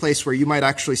the only place where you might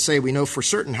actually say we know for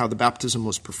certain how the baptism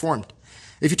was performed.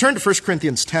 If you turn to 1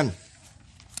 Corinthians 10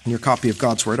 in your copy of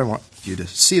God's Word, I want you to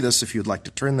see this if you'd like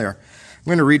to turn there. I'm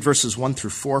going to read verses 1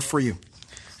 through 4 for you.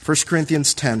 1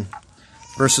 Corinthians 10,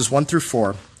 verses 1 through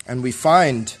 4, and we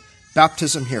find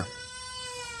baptism here.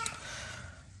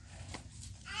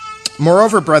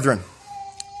 Moreover, brethren,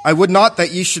 I would not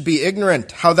that ye should be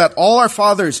ignorant, how that all our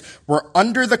fathers were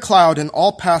under the cloud and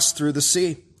all passed through the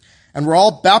sea, and were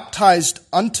all baptized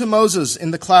unto Moses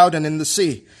in the cloud and in the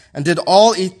sea, and did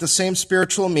all eat the same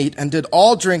spiritual meat, and did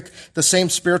all drink the same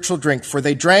spiritual drink, for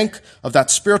they drank of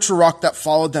that spiritual rock that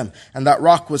followed them, and that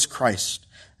rock was Christ.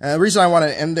 And the reason I want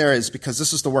to end there is because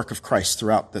this is the work of Christ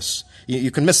throughout this.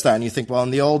 You can miss that, and you think, well,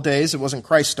 in the old days, it wasn't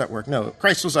Christ at work. No,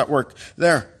 Christ was at work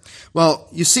there. Well,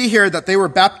 you see here that they were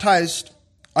baptized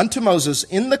unto Moses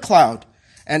in the cloud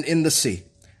and in the sea.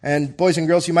 And boys and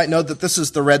girls, you might know that this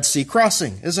is the Red Sea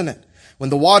crossing, isn't it? When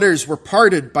the waters were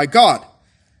parted by God.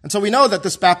 And so we know that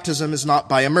this baptism is not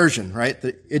by immersion, right?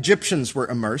 The Egyptians were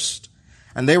immersed,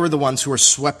 and they were the ones who were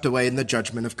swept away in the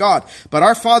judgment of God. But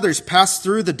our fathers passed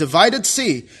through the divided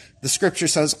sea, the scripture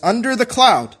says, under the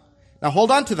cloud. Now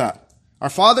hold on to that. Our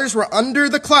fathers were under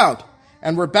the cloud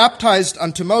and were baptized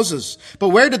unto Moses. But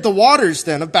where did the waters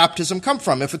then of baptism come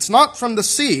from? If it's not from the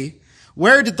sea,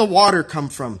 where did the water come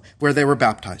from where they were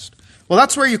baptized? Well,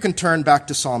 that's where you can turn back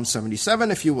to Psalm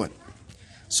 77 if you would.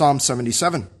 Psalm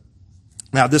 77.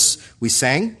 Now this we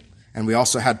sang, and we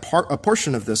also had a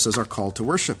portion of this as our call to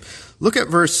worship. Look at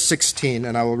verse 16,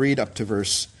 and I will read up to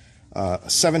verse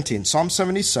 17. Psalm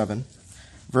 77,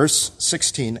 verse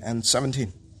 16 and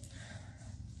 17.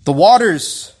 The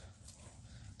waters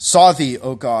saw thee,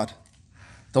 O God.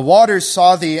 The waters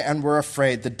saw thee and were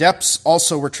afraid. The depths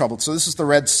also were troubled. So this is the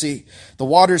Red Sea. The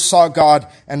waters saw God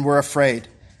and were afraid.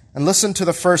 And listen to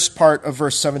the first part of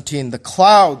verse 17. The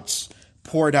clouds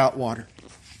poured out water.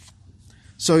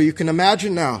 So you can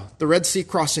imagine now the Red Sea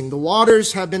crossing. The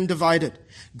waters have been divided.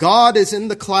 God is in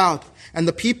the cloud, and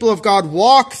the people of God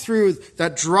walk through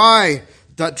that dry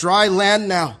land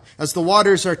now as the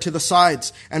waters are to the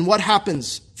sides. And what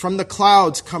happens? From the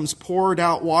clouds comes poured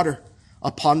out water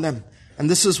upon them. And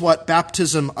this is what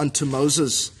baptism unto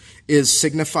Moses is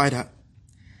signified at.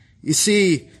 You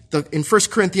see, in 1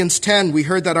 Corinthians 10, we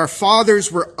heard that our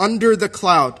fathers were under the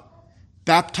cloud,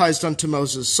 baptized unto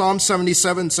Moses. Psalm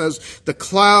 77 says, the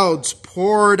clouds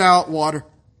poured out water.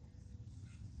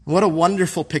 What a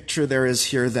wonderful picture there is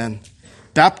here then.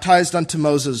 Baptized unto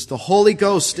Moses, the Holy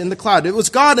Ghost in the cloud. It was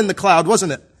God in the cloud,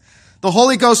 wasn't it? The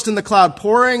Holy Ghost in the cloud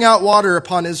pouring out water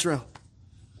upon Israel.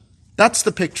 That's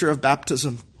the picture of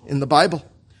baptism in the Bible.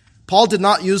 Paul did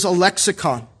not use a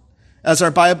lexicon as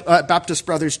our Baptist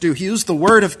brothers do. He used the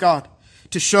Word of God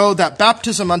to show that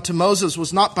baptism unto Moses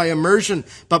was not by immersion,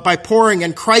 but by pouring,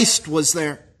 and Christ was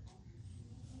there.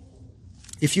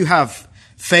 If you have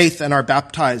faith and are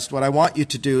baptized, what I want you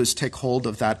to do is take hold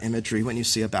of that imagery when you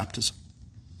see a baptism.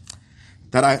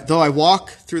 Though I walk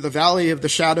through the valley of the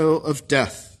shadow of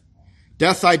death,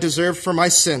 death I deserve for my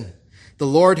sin, the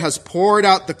Lord has poured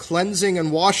out the cleansing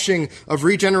and washing of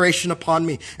regeneration upon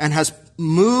me and has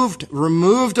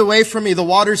removed away from me the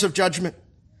waters of judgment.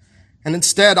 And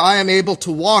instead, I am able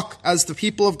to walk as the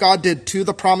people of God did to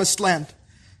the promised land,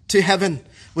 to heaven,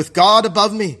 with God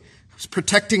above me, who's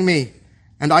protecting me.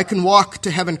 And I can walk to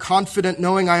heaven confident,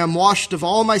 knowing I am washed of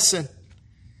all my sin.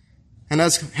 And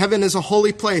as heaven is a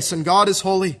holy place and God is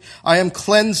holy, I am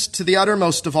cleansed to the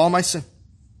uttermost of all my sin.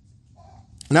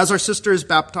 And as our sister is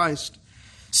baptized,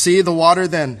 see the water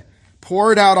then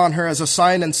poured out on her as a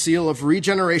sign and seal of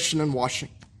regeneration and washing.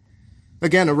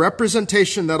 Again, a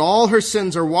representation that all her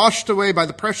sins are washed away by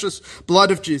the precious blood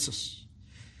of Jesus.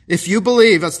 If you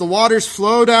believe, as the waters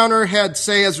flow down her head,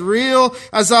 say, as real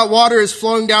as that water is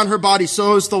flowing down her body,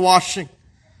 so is the washing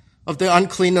of the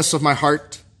uncleanness of my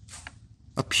heart.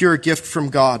 A pure gift from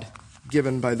God,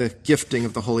 given by the gifting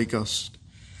of the Holy Ghost.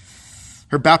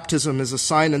 Her baptism is a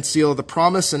sign and seal of the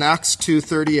promise in Acts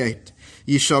 2:38.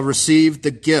 Ye shall receive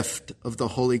the gift of the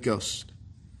Holy Ghost.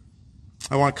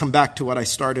 I want to come back to what I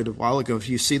started a while ago. If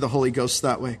you see the Holy Ghost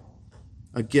that way,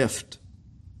 a gift.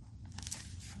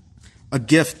 A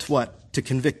gift, what? To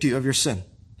convict you of your sin.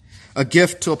 A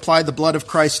gift to apply the blood of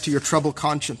Christ to your troubled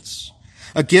conscience.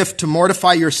 A gift to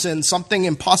mortify your sin, something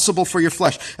impossible for your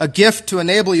flesh. A gift to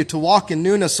enable you to walk in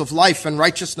newness of life and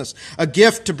righteousness. A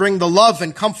gift to bring the love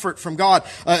and comfort from God.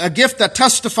 A gift that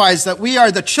testifies that we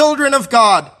are the children of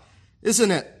God,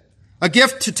 isn't it? A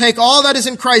gift to take all that is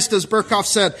in Christ, as Berkhoff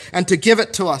said, and to give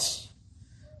it to us.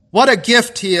 What a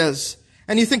gift he is.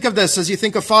 And you think of this as you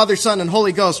think of Father, Son, and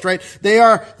Holy Ghost, right? They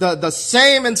are the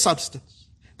same in substance.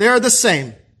 They are the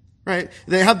same. Right?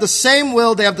 They have the same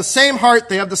will, they have the same heart,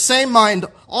 they have the same mind,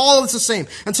 all is the same.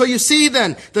 And so you see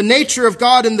then the nature of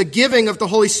God in the giving of the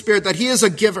Holy Spirit, that he is a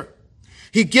giver.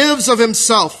 He gives of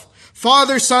himself.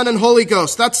 Father, Son, and Holy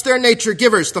Ghost. That's their nature,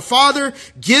 givers. The Father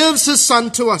gives his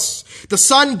Son to us. The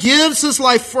Son gives his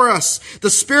life for us. The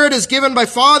Spirit is given by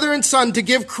Father and Son to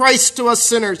give Christ to us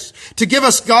sinners, to give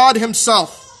us God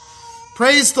himself.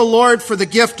 Praise the Lord for the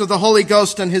gift of the Holy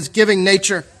Ghost and his giving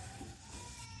nature.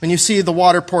 When you see the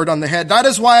water poured on the head, that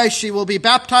is why she will be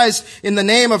baptized in the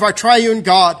name of our triune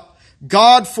God.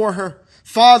 God for her,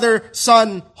 Father,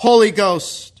 Son, Holy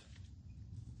Ghost.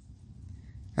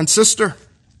 And sister,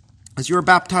 as you are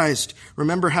baptized,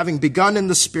 remember, having begun in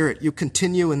the Spirit, you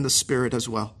continue in the Spirit as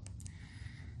well.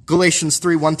 Galatians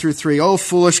 3:1-3. O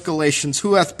foolish Galatians,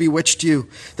 who hath bewitched you,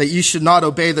 that ye should not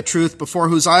obey the truth, before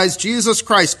whose eyes Jesus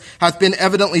Christ hath been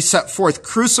evidently set forth,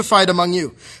 crucified among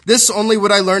you? This only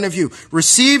would I learn of you.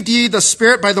 Received ye the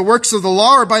Spirit by the works of the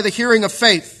law, or by the hearing of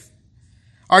faith?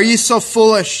 Are ye so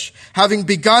foolish? Having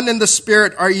begun in the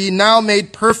Spirit, are ye now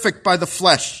made perfect by the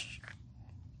flesh?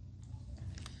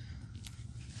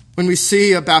 When we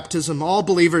see a baptism, all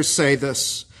believers say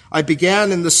this: I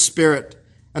began in the Spirit,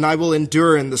 and I will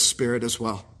endure in the Spirit as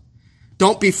well.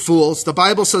 Don't be fools. The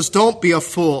Bible says, don't be a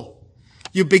fool.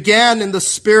 You began in the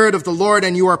Spirit of the Lord,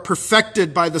 and you are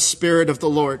perfected by the Spirit of the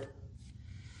Lord.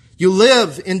 You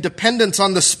live in dependence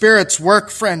on the Spirit's work,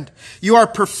 friend. You are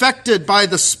perfected by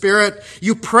the Spirit.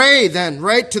 You pray then,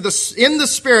 right? In the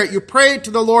Spirit, you pray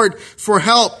to the Lord for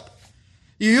help.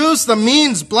 You use the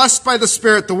means blessed by the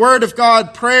Spirit, the Word of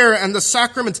God, prayer, and the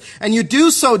sacraments, and you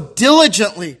do so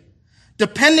diligently.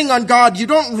 Depending on God. You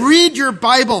don't read your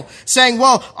Bible saying,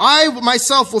 well, I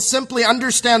myself will simply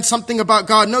understand something about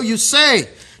God. No, you say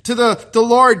to the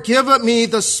Lord, give me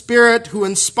the Spirit who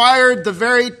inspired the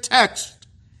very text,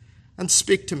 and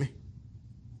speak to me.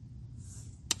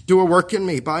 Do a work in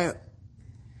me by it.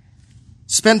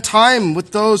 Spend time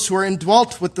with those who are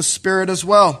indwelt with the Spirit as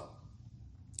well,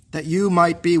 that you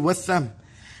might be with them.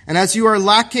 And as you are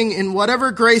lacking in whatever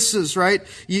graces, right,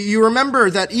 you remember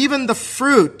that even the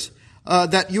fruit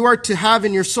that you are to have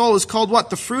in your soul is called what?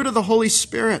 The fruit of the Holy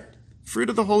Spirit. Fruit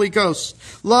of the Holy Ghost.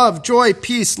 Love, joy,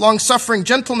 peace, long-suffering,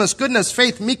 gentleness, goodness,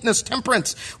 faith, meekness,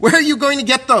 temperance. Where are you going to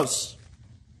get those?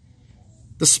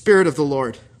 The Spirit of the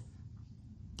Lord.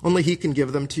 Only he can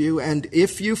give them to you. And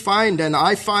if you find, and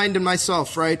I find in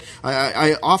myself, right,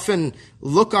 I often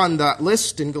look on that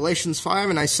list in Galatians 5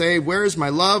 and I say, where is my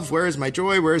love? Where is my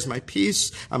joy? Where is my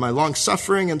peace? My long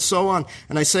suffering? And so on.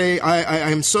 And I say, I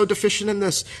am so deficient in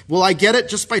this. Will I get it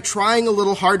just by trying a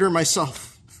little harder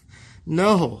myself?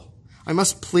 No. I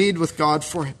must plead with God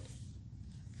for it.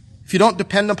 If you don't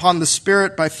depend upon the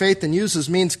Spirit by faith and use his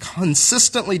means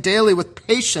consistently, daily, with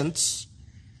patience,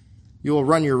 you will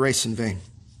run your race in vain.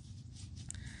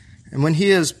 And when he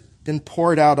has been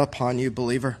poured out upon you,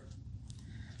 believer,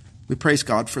 we praise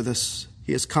God for this.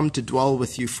 He has come to dwell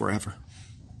with you forever.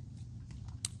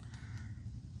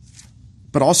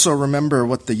 But also remember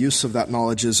what the use of that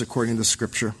knowledge is according to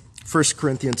Scripture. 1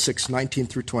 Corinthians 6:19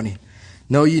 through 20.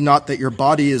 Know ye not that your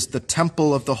body is the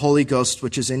temple of the Holy Ghost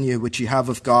which is in you, which ye have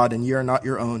of God, and ye are not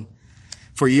your own?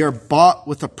 For ye are bought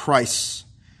with a price.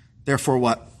 Therefore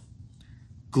what?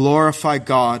 Glorify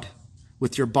God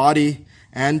with your body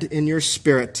and in your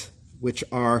spirit, which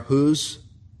are whose?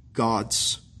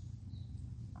 God's.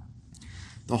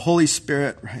 The Holy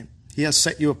Spirit, right? He has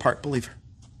set you apart, believer.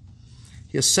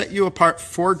 He has set you apart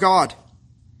for God.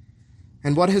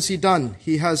 And what has he done?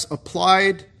 He has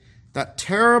applied that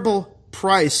terrible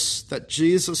price that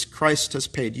Jesus Christ has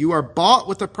paid. You are bought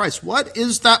with a price. What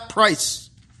is that price?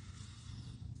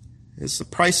 It's the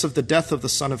price of the death of the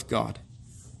Son of God.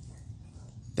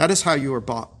 That is how you are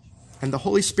bought. And the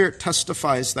Holy Spirit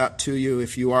testifies that to you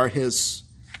if you are his.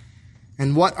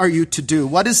 And what are you to do?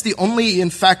 What is the only,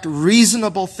 in fact,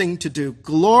 reasonable thing to do?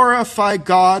 Glorify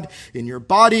God in your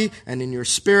body and in your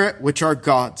spirit, which are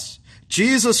God's.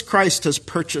 Jesus Christ has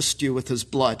purchased you with his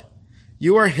blood.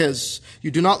 You are his.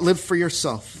 You do not live for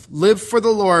yourself. Live for the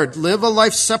Lord. Live a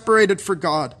life separated for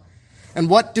God. And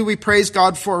what do we praise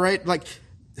God for, right? Like,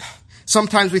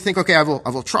 sometimes we think, okay, I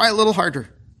will try a little harder.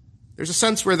 There's a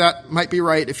sense where that might be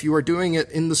right if you are doing it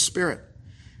in the Spirit.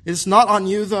 It is not on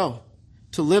you, though,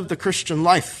 to live the Christian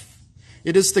life.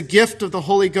 It is the gift of the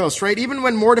Holy Ghost, right? Even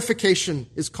when mortification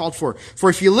is called for. For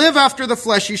if you live after the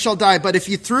flesh, you shall die. But if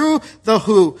you through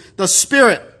the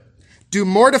Spirit, do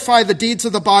mortify the deeds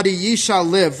of the body, ye shall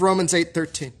live. Romans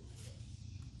 8:13.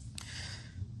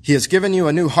 He has given you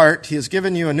a new heart. He has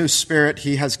given you a new spirit.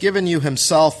 He has given you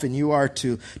himself, and you are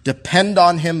to depend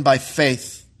on him by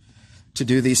faith to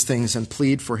do these things and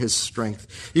plead for his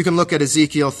strength. You can look at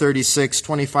Ezekiel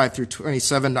 36:25 through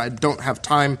 27. I don't have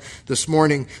time this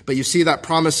morning, but you see that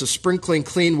promise of sprinkling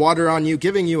clean water on you,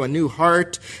 giving you a new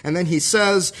heart. And then he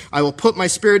says, I will put my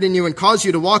spirit in you and cause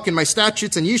you to walk in my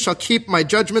statutes, and ye shall keep my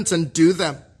judgments and do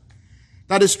them.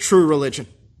 That is true religion.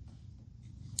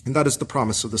 And that is the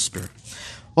promise of the Spirit.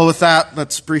 Well, with that,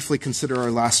 let's briefly consider our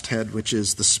last head, which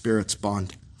is the Spirit's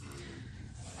bond.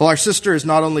 Well, our sister is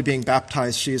not only being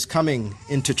baptized, she is coming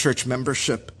into church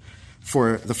membership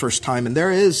for the first time. And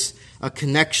there is a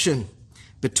connection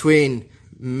between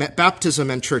baptism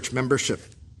and church membership.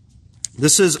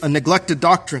 This is a neglected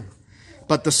doctrine,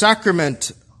 but the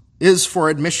sacrament is for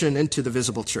admission into the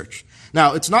visible church.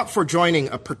 Now, it's not for joining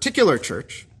a particular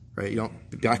church, right? You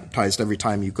don't be baptized every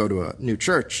time you go to a new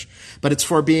church, but it's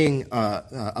for being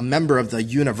a member of the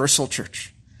universal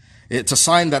church. It's a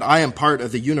sign that I am part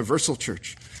of the universal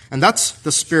church. And that's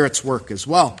the Spirit's work as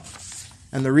well,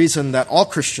 and the reason that all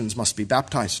Christians must be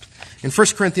baptized. In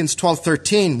 1 Corinthians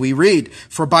 12:13, we read,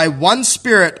 For by one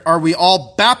Spirit are we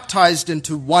all baptized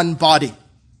into one body.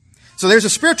 So there's a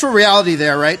spiritual reality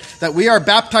there, right? That we are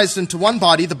baptized into one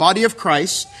body, the body of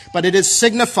Christ, but it is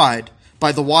signified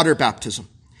by the water baptism.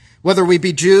 Whether we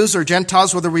be Jews or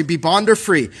Gentiles, whether we be bond or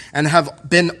free, and have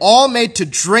been all made to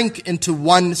drink into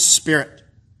one Spirit.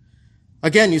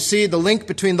 Again, you see the link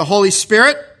between the Holy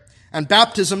Spirit and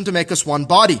baptism to make us one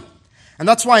body. And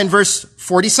that's why in verse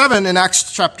 47 in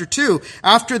Acts chapter 2,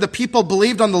 after the people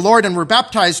believed on the Lord and were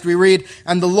baptized, we read,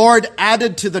 And the Lord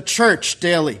added to the church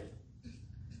daily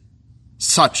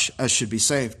such as should be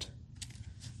saved.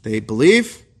 They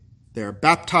believe, they are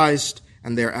baptized,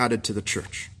 and they are added to the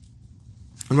church.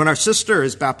 And when our sister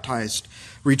is baptized,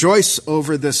 rejoice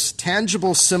over this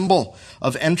tangible symbol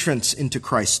of entrance into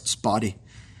Christ's body.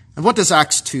 And what does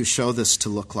Acts 2 show this to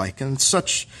look like? And it's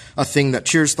such a thing that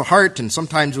cheers the heart. And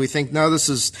sometimes we think, no, this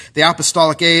is the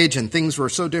apostolic age and things were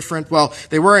so different. Well,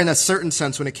 they were in a certain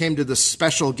sense when it came to the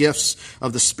special gifts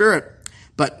of the Spirit,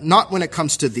 but not when it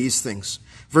comes to these things.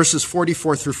 Verses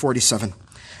 44 through 47.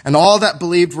 And all that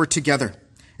believed were together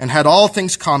and had all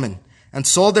things common and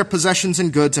sold their possessions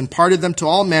and goods and parted them to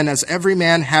all men as every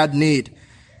man had need.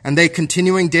 And they,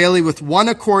 continuing daily with one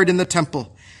accord in the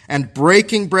temple, and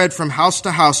breaking bread from house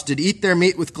to house, did eat their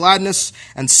meat with gladness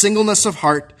and singleness of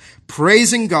heart,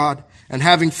 praising God and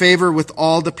having favor with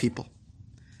all the people.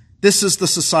 This is the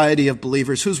society of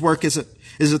believers. Whose work is it?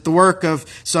 Is it the work of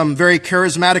some very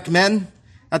charismatic men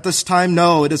at this time?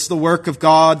 No, it is the work of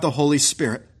God, the Holy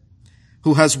Spirit,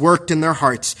 who has worked in their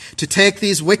hearts to take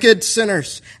these wicked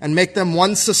sinners and make them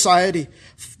one society,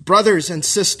 brothers and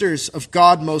sisters of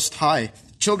God Most High,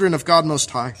 children of God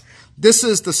Most High. This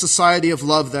is the society of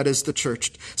love that is the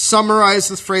church. Summarized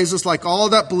with phrases like all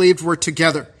that believed were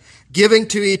together, giving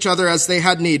to each other as they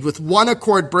had need, with one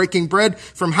accord breaking bread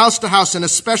from house to house, and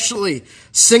especially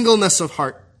singleness of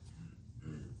heart.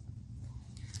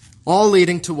 All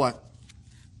leading to what?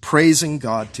 Praising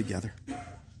God together.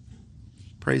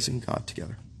 Praising God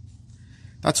together.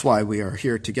 That's why we are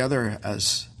here together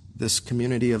as this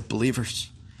community of believers,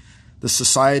 the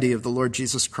society of the Lord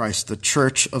Jesus Christ, the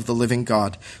church of the living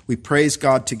God. We praise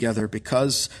God together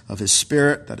because of his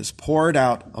Spirit that is poured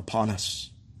out upon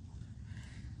us.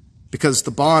 Because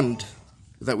the bond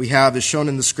that we have is shown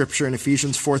in the scripture in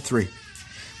Ephesians 4:3,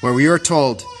 where we are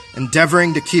told,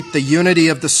 endeavoring to keep the unity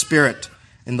of the Spirit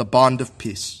in the bond of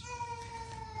peace.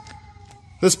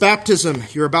 This baptism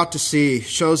you're about to see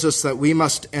shows us that we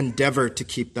must endeavor to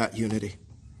keep that unity.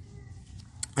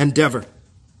 Endeavor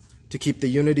to keep the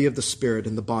unity of the Spirit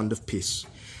in the bond of peace.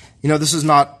 You know, this is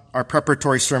not our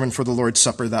preparatory sermon for the Lord's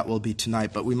Supper. That will be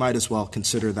tonight, but we might as well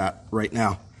consider that right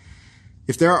now.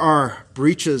 If there are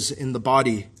breaches in the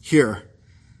body here,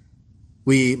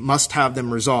 we must have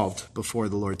them resolved before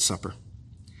the Lord's Supper.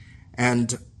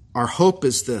 And our hope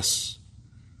is this: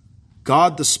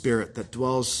 God, the Spirit that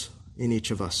dwells in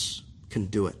each of us, can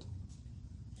do it.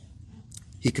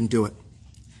 He can do it.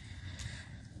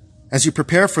 As you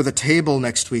prepare for the table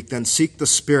next week, then seek the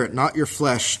Spirit, not your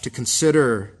flesh, to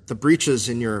consider the breaches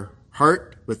in your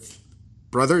heart with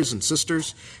brothers and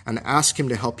sisters, and ask him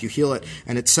to help you heal it.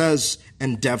 And it says,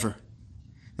 endeavor.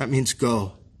 That means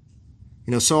go.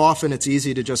 You know, so often it's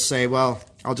easy to just say, well,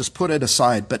 I'll just put it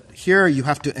aside. But here you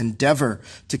have to endeavor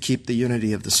to keep the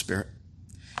unity of the Spirit.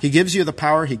 He gives you the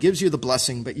power, he gives you the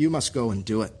blessing, but you must go and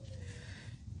do it.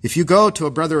 If you go to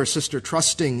a brother or sister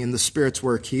trusting in the Spirit's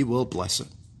work, he will bless it.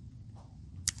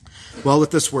 Well,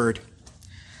 with this word,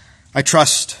 I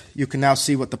trust you can now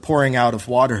see what the pouring out of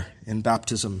water in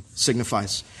baptism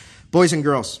signifies. Boys and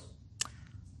girls,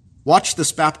 watch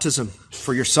this baptism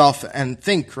for yourself and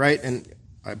think, right? And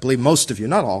I believe most of you,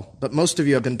 not all, but most of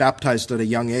you have been baptized at a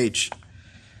young age.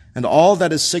 And all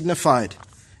that is signified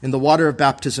in the water of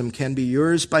baptism can be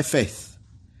yours by faith.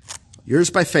 Yours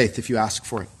by faith if you ask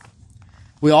for it.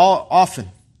 We all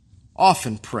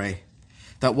often pray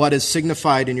that what is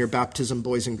signified in your baptism,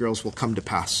 boys and girls, will come to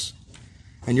pass.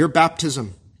 And your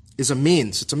baptism is a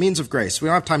means. It's a means of grace. We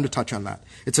don't have time to touch on that.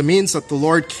 It's a means that the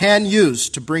Lord can use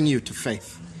to bring you to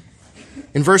faith.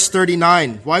 In verse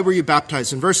 39, why were you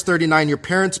baptized? In verse 39, your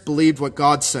parents believed what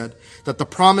God said, that the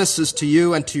promise is to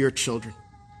you and to your children.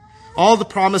 All the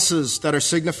promises that are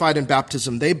signified in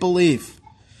baptism, they believe,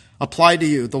 apply to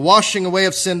you. The washing away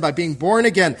of sin by being born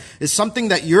again is something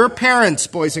that your parents,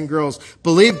 boys and girls,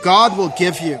 believe God will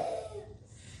give you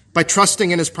by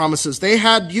trusting in his promises. They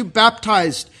had you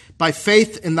baptized by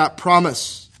faith in that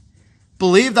promise.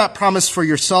 Believe that promise for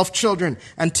yourself, children,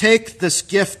 and take this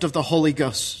gift of the Holy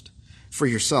Ghost for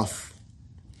yourself.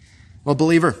 Well,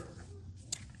 believer,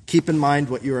 keep in mind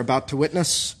what you're about to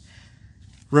witness.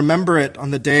 Remember it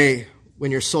on the day when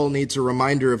your soul needs a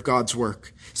reminder of God's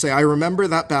work. Say, I remember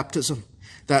that baptism,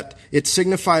 that it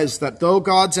signifies that though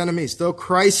God's enemies, though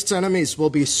Christ's enemies will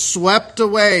be swept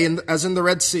away as in the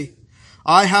Red Sea,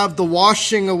 I have the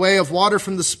washing away of water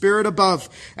from the Spirit above,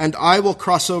 and I will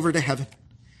cross over to heaven.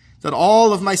 That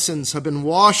all of my sins have been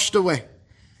washed away.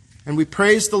 And we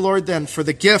praise the Lord then for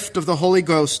the gift of the Holy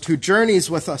Ghost who journeys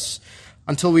with us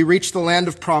until we reach the land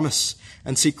of promise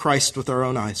and see Christ with our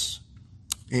own eyes.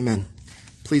 Amen.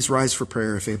 Please rise for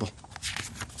prayer if able.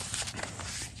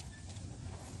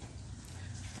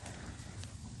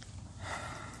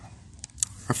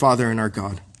 Our Father and our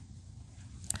God,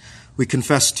 we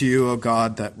confess to you, O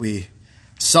God, that we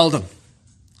seldom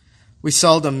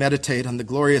meditate on the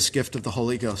glorious gift of the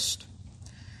Holy Ghost.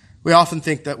 We often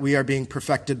think that we are being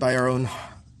perfected by our own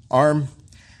arm,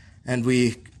 and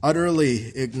we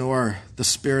utterly ignore the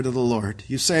Spirit of the Lord.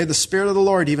 You say the Spirit of the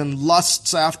Lord even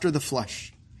lusts after the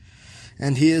flesh,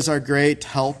 and he is our great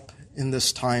help in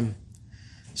this time.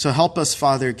 So help us,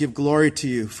 Father, give glory to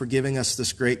you for giving us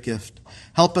this great gift.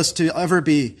 Help us to ever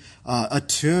be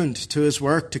attuned to his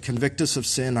work to convict us of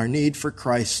sin, our need for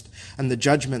Christ, and the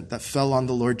judgment that fell on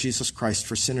the Lord Jesus Christ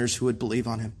for sinners who would believe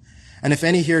on him. And if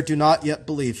any here do not yet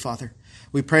believe, Father,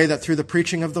 we pray that through the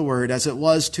preaching of the word, as it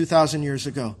was 2,000 years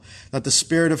ago, that the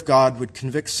Spirit of God would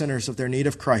convict sinners of their need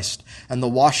of Christ, and the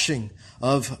washing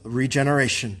of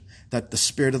regeneration that the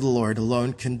Spirit of the Lord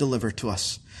alone can deliver to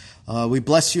us. We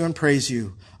bless you and praise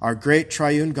you, our great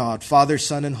triune God, Father,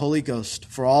 Son, and Holy Ghost,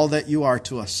 for all that you are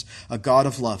to us, a God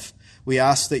of love. We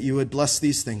ask that you would bless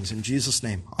these things. In Jesus'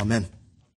 name, amen.